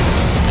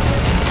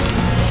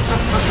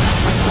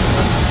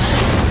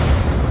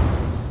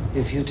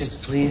 If you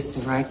displease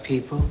the right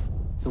people,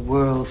 the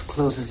world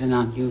closes in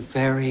on you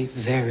very,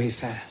 very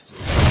fast.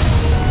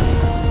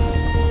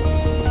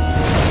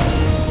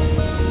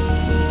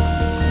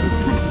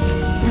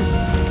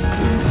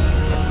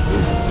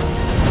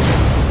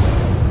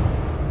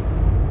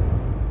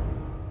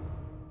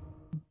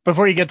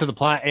 Before you get to the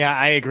plot, yeah,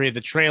 I agree. The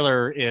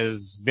trailer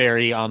is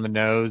very on the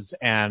nose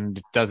and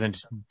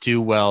doesn't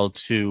do well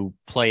to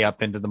play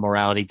up into the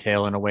morality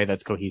tale in a way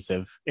that's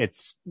cohesive.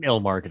 It's ill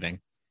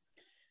marketing.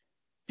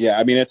 Yeah,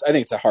 I mean, I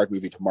think it's a hard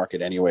movie to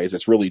market anyways.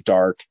 It's really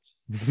dark.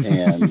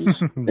 And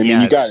I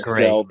mean, you got to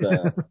sell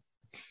the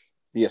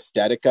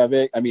aesthetic of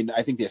it. I mean,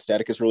 I think the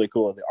aesthetic is really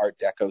cool, the Art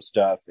Deco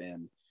stuff.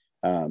 And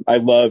I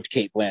loved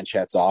Cate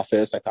Blanchett's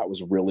office. I thought it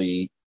was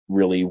really,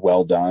 really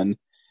well done.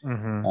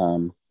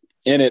 Mm-hmm.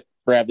 In it,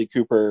 Bradley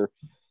Cooper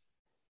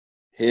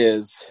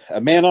is a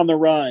man on the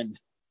run,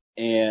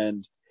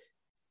 and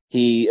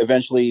he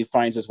eventually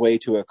finds his way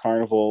to a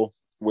carnival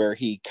where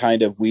he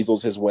kind of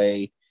weasels his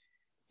way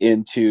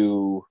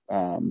into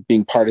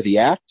being part of the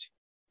act.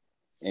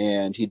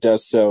 And he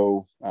does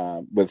so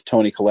with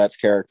Toni Collette's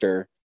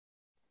character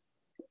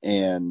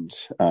and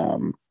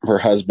her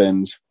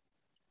husband,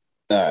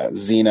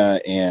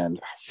 Xena,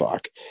 and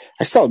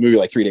I saw the movie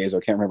like 3 days ago.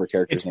 I can't remember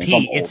characters' names.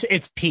 Pete.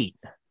 It's Pete.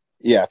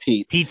 Yeah,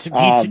 Pete. Pete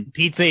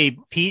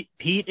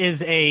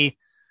is a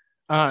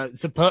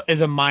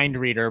mind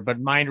reader, but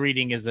mind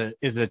reading is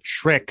a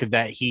trick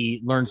that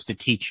he learns to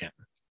teach him,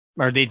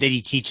 or that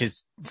he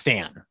teaches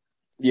Stan.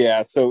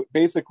 Yeah, so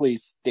basically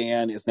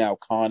Stan is now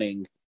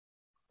conning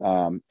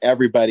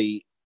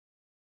everybody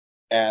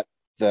at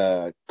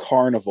the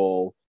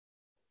carnival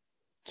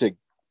to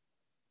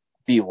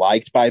be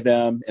liked by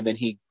them, and then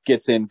he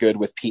gets in good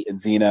with Pete and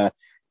Xena.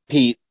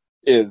 Pete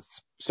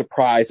is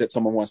surprised that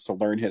someone wants to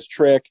learn his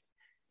trick.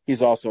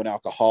 He's also an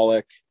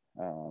alcoholic.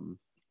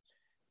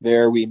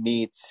 There we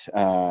meet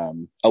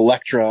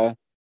Elektra,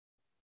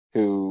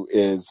 who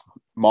is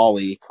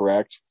Molly,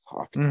 correct?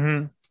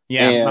 Mm-hmm.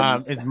 Yeah,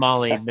 it's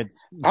Molly. But,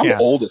 I'm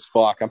old as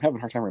fuck. I'm having a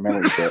hard time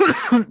remembering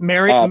shit.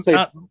 Mary.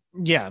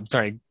 Yeah, I'm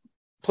sorry.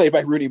 played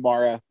by Rooney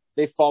Mara.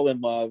 They fall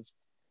in love.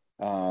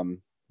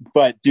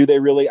 But do they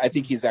really? I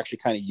think he's actually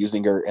kind of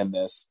using her in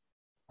this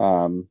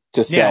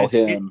to sell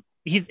him.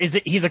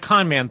 He's a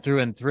con man through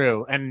and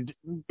through. And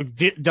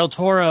Del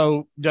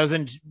Toro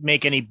doesn't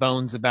make any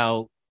bones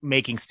about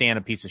making Stan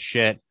a piece of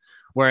shit.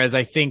 Whereas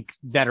I think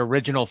that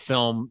original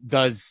film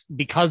does,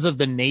 because of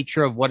the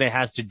nature of what it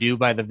has to do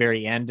by the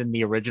very end in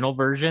the original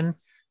version,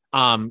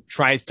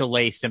 tries to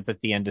lay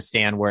sympathy into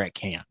Stan where it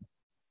can.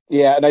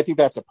 Yeah, and I think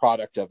that's a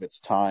product of its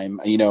time.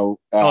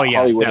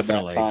 Hollywood definitely.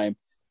 at that time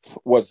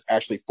was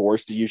actually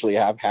forced to usually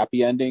have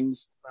happy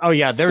endings. Oh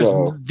yeah,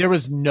 there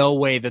was no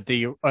way that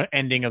the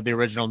ending of the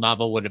original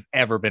novel would have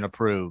ever been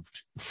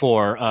approved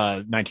for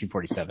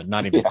 1947.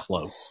 Not even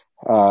close.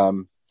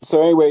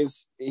 So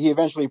anyways, he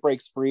eventually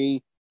breaks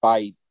free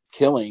by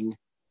killing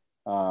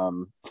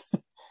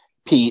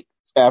Pete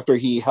after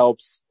he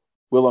helps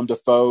Willem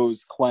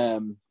Dafoe's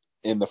Clem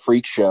in the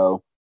Freak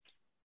Show,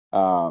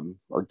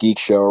 or Geek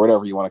Show, or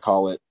whatever you want to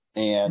call it.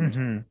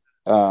 And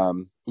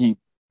he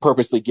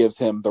purposely gives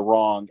him the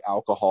wrong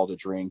alcohol to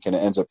drink, and it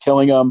ends up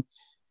killing him.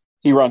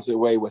 He runs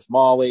away with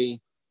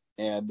Molly,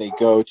 and they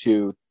go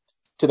to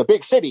the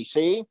big city,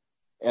 see?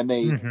 And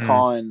they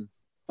con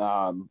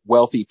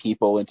wealthy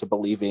people into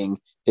believing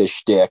his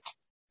shtick,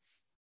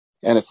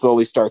 and it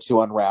slowly starts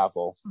to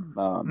unravel.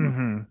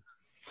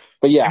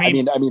 But yeah, I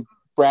mean,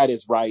 Brad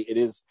is right. It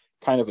is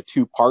kind of a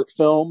 2-part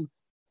film,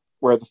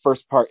 where the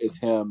first part is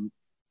him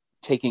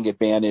taking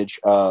advantage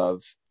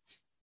of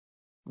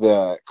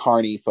the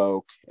carny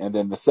folk, and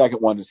then the second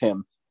one is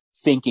him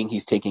thinking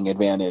he's taking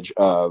advantage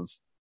of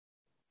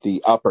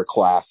the upper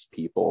class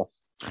people.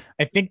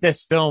 I think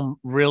this film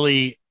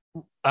really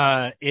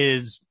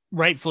is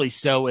rightfully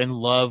so in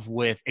love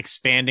with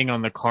expanding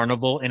on the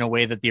carnival in a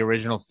way that the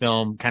original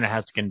film kind of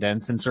has to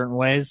condense in certain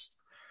ways.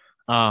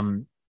 I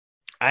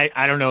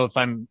don't know if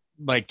I'm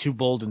like too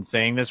bold in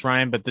saying this,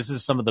 Ryan, but this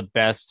is some of the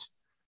best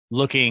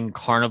looking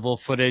carnival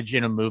footage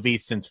in a movie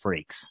since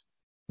Freaks.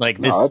 Like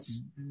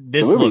this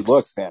the movie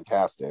looks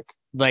fantastic.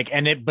 Like,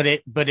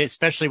 but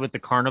especially with the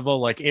carnival,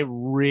 like it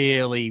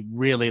really,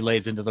 really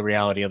lays into the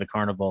reality of the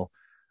carnival.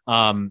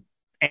 And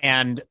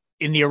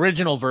in the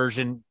original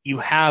version, you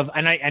have,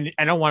 and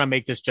I don't want to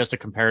make this just a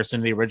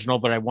comparison to the original,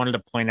 but I wanted to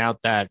point out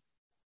that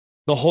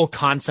the whole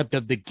concept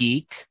of the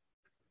geek,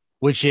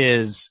 which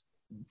is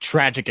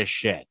tragic as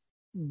shit,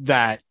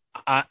 that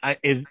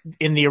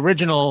in the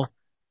original,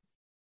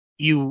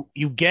 you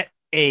get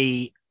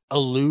a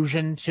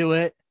allusion to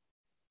it.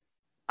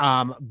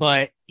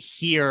 But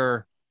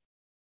here,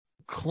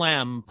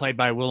 Clem, played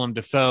by Willem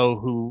Dafoe,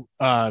 who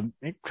kind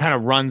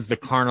of runs the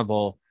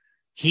carnival,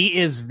 he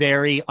is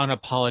very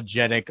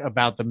unapologetic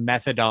about the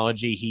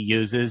methodology he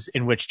uses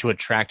in which to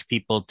attract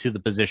people to the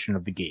position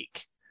of the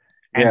geek.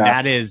 And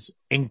that is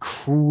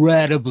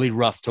incredibly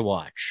rough to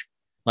watch.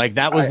 Like,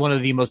 that was one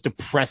of the most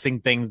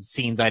depressing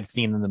scenes I'd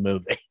seen in the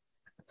movie.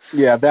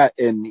 Yeah, that,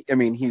 and I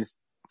mean, he's,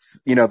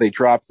 they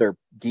drop their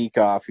geek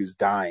off who's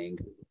dying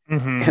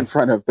in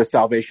front of the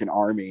Salvation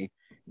Army.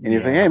 And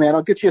he's like, "Hey man,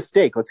 I'll get you a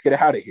steak. Let's get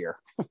out of here."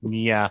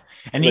 Yeah.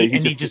 And he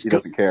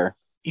doesn't care.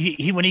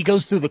 He when he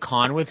goes through the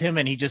con with him,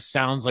 and he just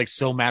sounds like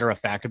so matter of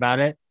fact about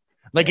it.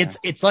 Like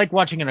it's like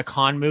watching in a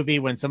con movie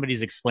when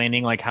somebody's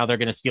explaining like how they're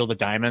going to steal the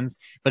diamonds,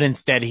 but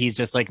instead he's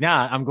just like,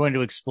 "Nah, I'm going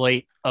to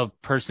exploit a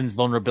person's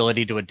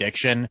vulnerability to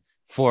addiction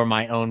for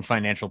my own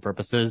financial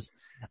purposes."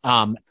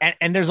 And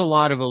there's a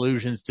lot of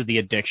allusions to the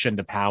addiction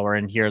to power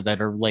in here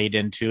that are laid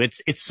into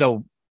it's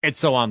so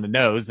on the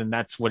nose, and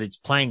that's what it's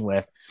playing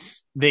with.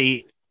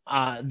 The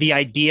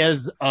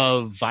ideas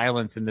of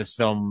violence in this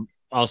film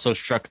also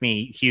struck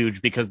me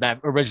huge, because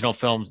that original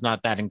film's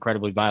not that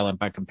incredibly violent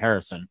by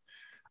comparison.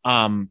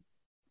 The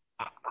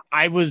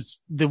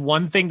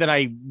one thing that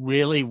I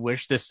really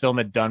wish this film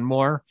had done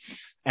more,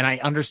 and I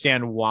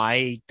understand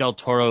why Del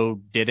Toro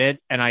did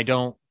it, and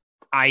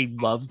I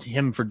loved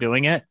him for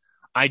doing it.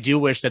 I do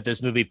wish that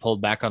this movie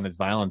pulled back on its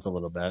violence a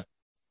little bit,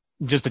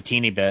 just a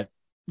teeny bit,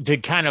 to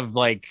kind of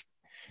like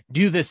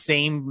do the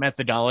same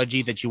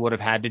methodology that you would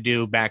have had to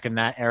do back in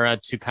that era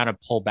to kind of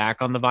pull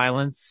back on the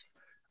violence,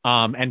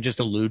 and just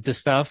allude to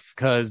stuff,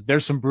 because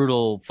there's some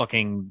brutal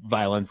fucking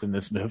violence in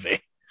this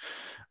movie.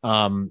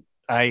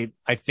 I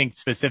think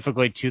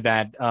specifically to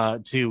that,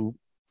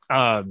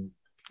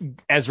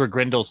 Ezra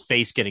Grindel's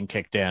face getting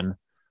kicked in,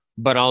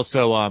 but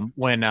also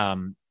when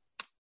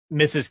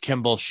Mrs.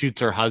 Kimball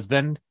shoots her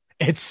husband.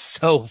 It's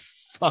so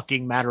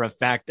fucking matter of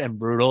fact and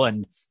brutal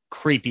and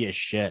creepy as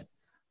shit.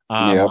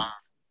 And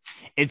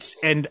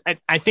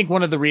I think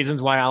one of the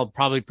reasons why I'll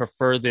probably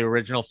prefer the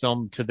original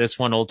film to this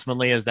one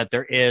ultimately is that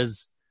there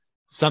is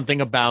something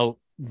about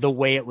the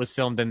way it was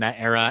filmed in that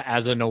era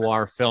as a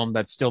noir film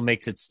that still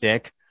makes it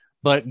stick.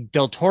 But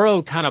Del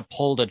Toro kind of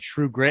pulled a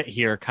True Grit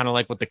here, kind of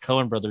like what the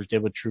Coen brothers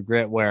did with True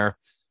Grit, where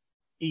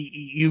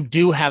you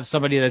do have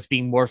somebody that's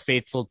being more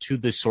faithful to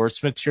the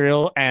source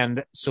material.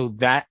 And so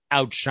that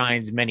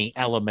outshines many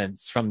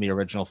elements from the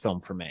original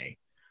film for me.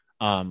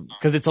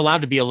 Because it's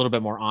allowed to be a little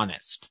bit more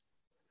honest.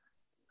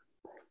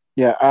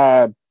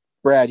 Yeah.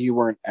 Brad, you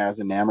weren't as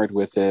enamored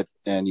with it,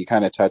 and you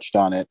kind of touched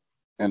on it.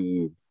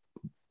 And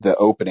the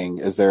opening.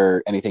 Is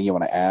there anything you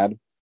want to add?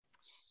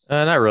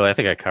 Not really. I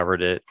think I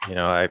covered it.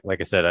 Like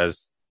I said, I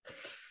was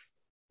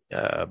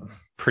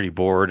pretty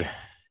bored,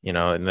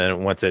 and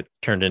then once it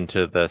turned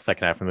into the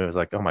second half of the movie, I was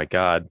like, oh my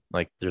God,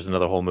 like there's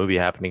another whole movie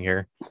happening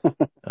here.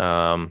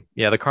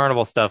 The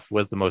carnival stuff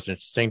was the most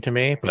interesting to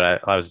me,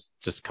 but I was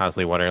just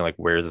constantly wondering, like,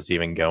 where is this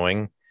even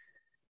going?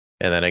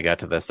 And then I got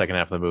to the second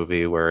half of the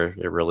movie where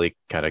it really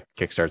kind of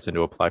kickstarts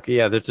into a plot.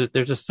 Yeah,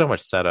 there's just so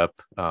much setup.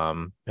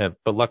 But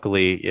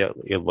luckily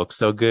it looks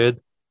so good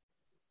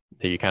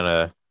that you kind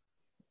of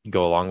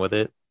go along with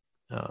it.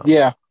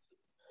 Yeah.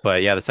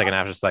 But yeah, the second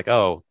half is just like,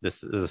 oh,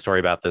 this is a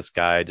story about this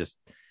guy just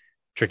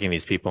tricking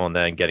these people and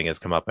then getting his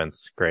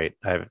comeuppance. Great.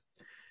 I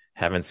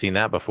haven't seen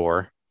that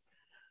before.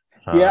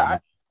 I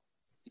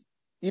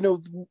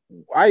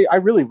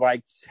really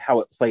liked how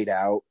it played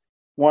out.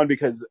 One,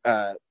 because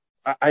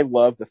I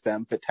love the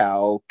femme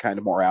fatale kind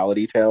of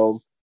morality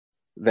tales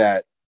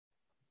that,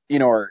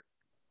 are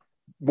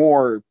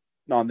more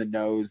on the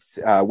nose,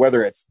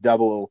 whether it's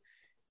Double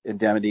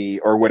Indemnity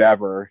or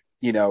whatever.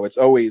 It's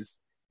always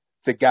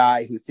the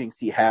guy who thinks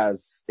he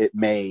has it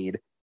made,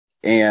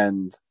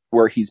 and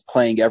where he's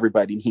playing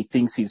everybody and he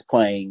thinks he's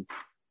playing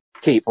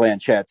Cate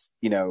Blanchett's,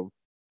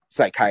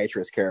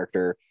 psychiatrist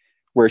character,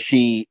 where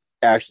she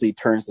actually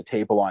turns the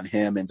table on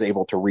him and is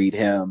able to read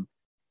him.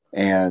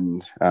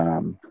 And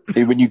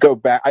when you go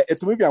back,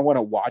 it's a movie I want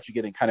to watch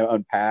again and kind of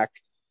unpack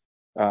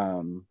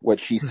what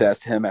she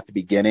says to him at the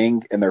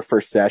beginning in their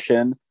first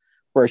session,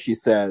 where she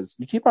says,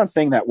 you keep on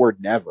saying that word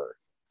never.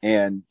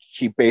 And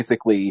she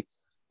basically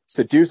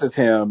seduces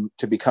him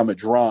to become a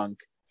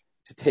drunk,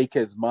 to take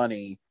his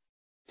money,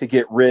 to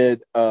get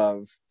rid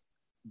of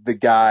the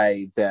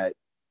guy that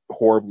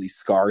horribly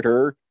scarred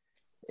her.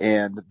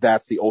 And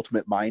that's the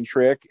ultimate mind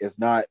trick, is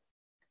not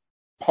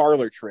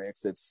parlor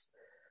tricks. It's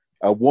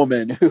a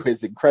woman who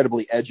is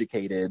incredibly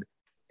educated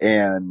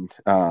and,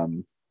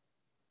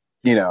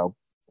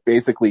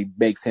 basically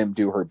makes him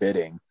do her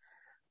bidding.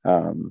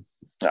 I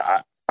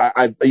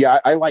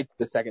liked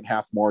the second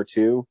half more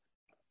too.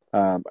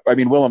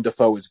 Willem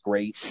Dafoe is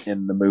great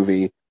in the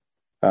movie.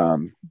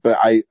 But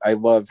I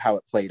love how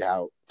it played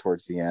out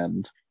towards the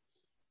end.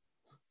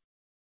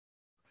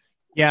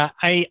 Yeah,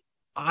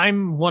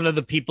 I'm one of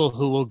the people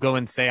who will go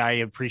and say I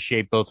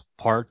appreciate both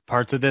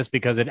parts of this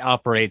because it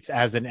operates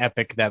as an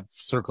epic that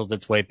circles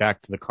its way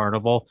back to the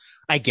carnival.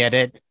 I get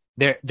it.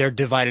 They're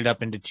divided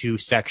up into two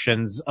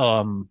sections,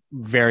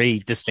 very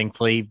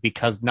distinctly,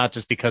 because not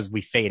just because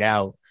we fade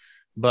out,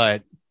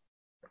 but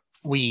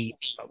we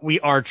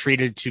are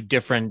treated to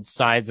different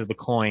sides of the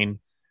coin.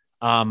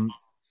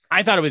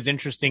 I thought it was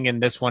interesting in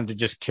this one to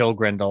just kill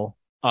Grendel.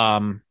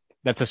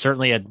 That's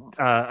certainly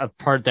a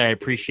part that I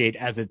appreciate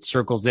as it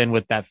circles in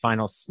with that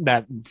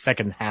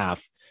second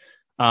half.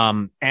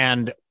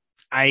 And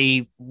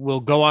I will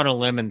go on a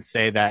limb and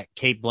say that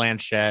Cate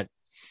Blanchett,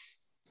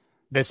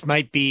 this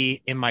might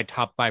be in my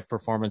top 5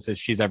 performances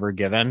she's ever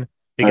given,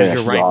 because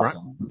you're right.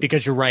 Awesome.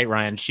 Because you're right,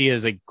 Ryan. She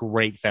is a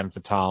great femme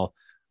fatale.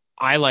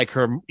 I like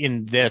her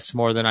in this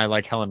more than I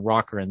like Helen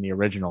Rocker in the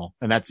original,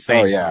 and that's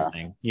saying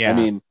something. Yeah. I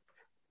mean,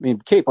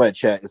 Cate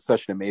Blanchett is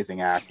such an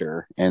amazing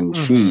actor, and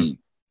she.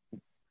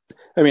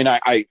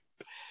 I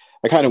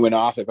kind of went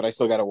off it, but I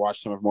still got to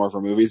watch more of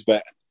her movies.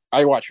 But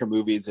I watch her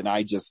movies, and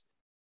I just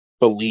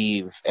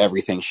believe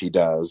everything she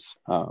does.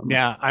 From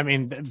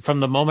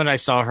the moment I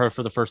saw her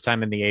for the first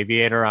time in The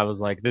Aviator, I was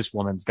like, this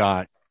woman's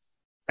got.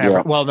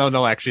 Well,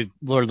 no, actually,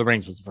 Lord of the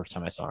Rings was the first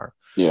time I saw her.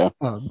 Yeah.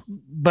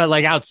 But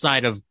like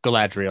outside of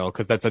Galadriel,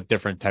 because that's a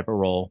different type of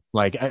role.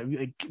 Like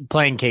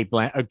playing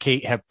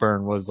Kate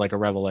Hepburn was like a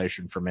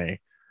revelation for me.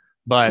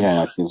 But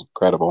yeah, she's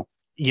incredible.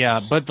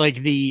 Yeah, but like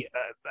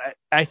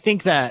I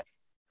think that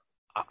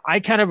I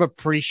kind of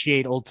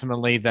appreciate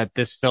ultimately that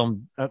this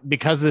film,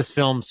 because this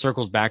film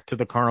circles back to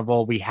the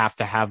carnival, we have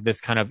to have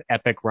this kind of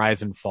epic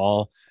rise and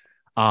fall.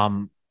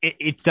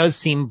 It does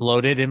seem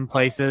bloated in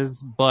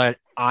places, but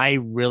I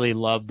really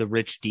love the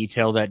rich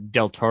detail that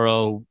Del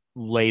Toro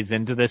lays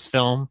into this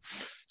film.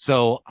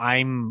 So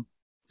I'm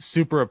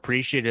super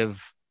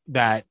appreciative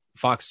that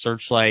Fox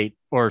Searchlight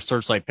or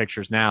Searchlight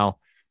Pictures now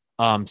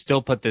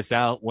still put this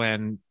out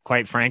when,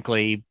 quite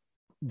frankly,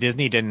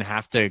 Disney didn't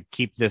have to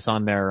keep this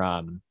on their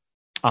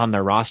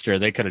roster.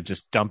 They could have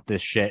just dumped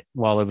this shit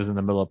while it was in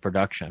the middle of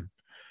production,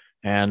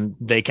 and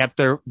they kept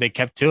to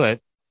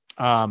it.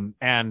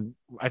 And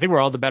I think we're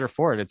all the better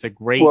for it. It's a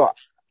great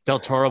Del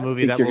Toro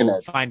movie that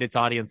will find its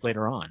audience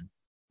later on.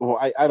 Well,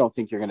 I don't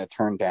think you're going to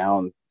turn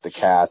down the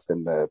cast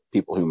and the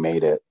people who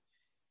made it.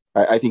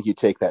 I think you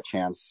take that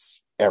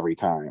chance every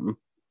time,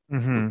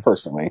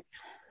 personally.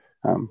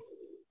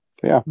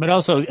 Yeah. But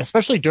also,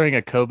 especially during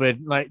a COVID,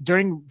 like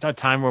during a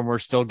time when we're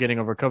still getting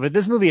over COVID,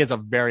 this movie is a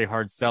very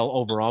hard sell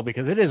overall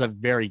because it is a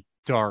very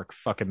dark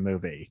fucking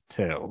movie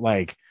too.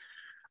 Like,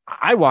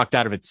 I walked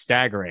out of it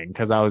staggering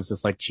because I was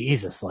just like,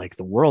 Jesus, like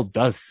the world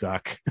does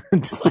suck.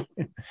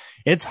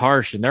 It's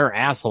harsh and there are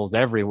assholes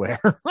everywhere.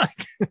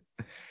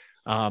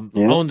 And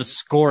the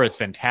score is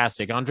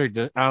fantastic.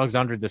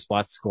 Alexandre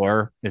Desplat's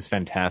score is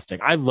fantastic.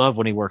 I love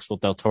when he works with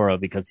Del Toro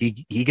because he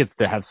gets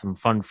to have some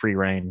fun free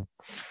reign.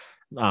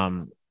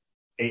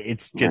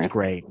 It's just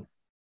great.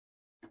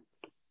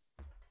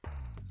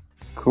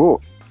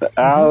 Cool.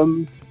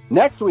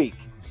 Next week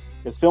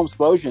is Film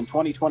Explosion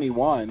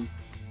 2021.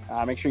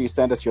 Make sure you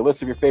send us your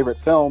list of your favorite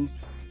films.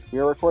 We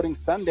are recording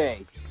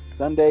Sunday,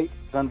 January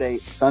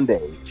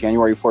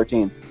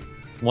 14th.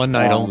 One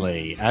night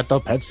only at the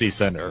Pepsi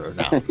Center.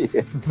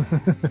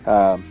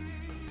 No.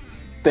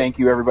 Thank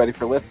you, everybody,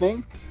 for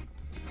listening.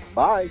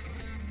 Bye.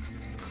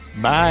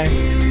 Bye.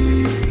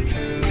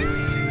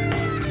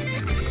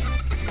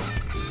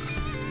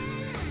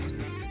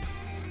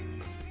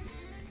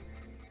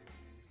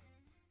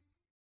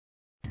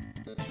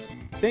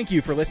 Thank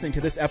you for listening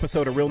to this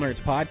episode of Real Nerds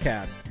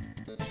Podcast.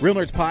 Real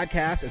Nerds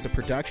Podcast is a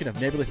production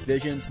of Nebulous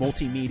Visions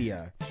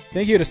Multimedia.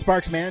 Thank you to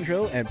Sparks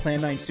Mandrill and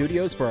Plan 9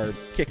 Studios for our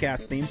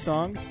kick-ass theme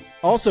song.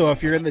 Also,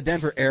 if you're in the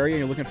Denver area and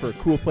you're looking for a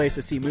cool place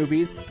to see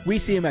movies, we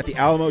see them at the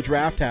Alamo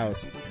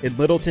Drafthouse in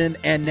Littleton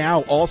and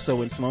now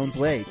also in Sloan's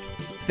Lake.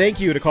 Thank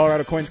you to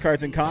Colorado Coins,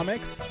 Cards, and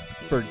Comics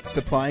for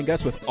supplying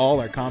us with all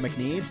our comic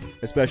needs,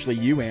 especially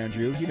you,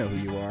 Andrew. You know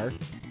who you are.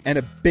 And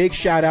a big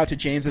shout out to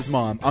James's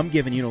mom. I'm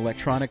giving you an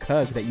electronic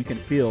hug that you can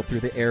feel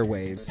through the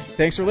airwaves.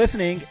 Thanks for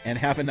listening, and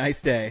have a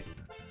nice day.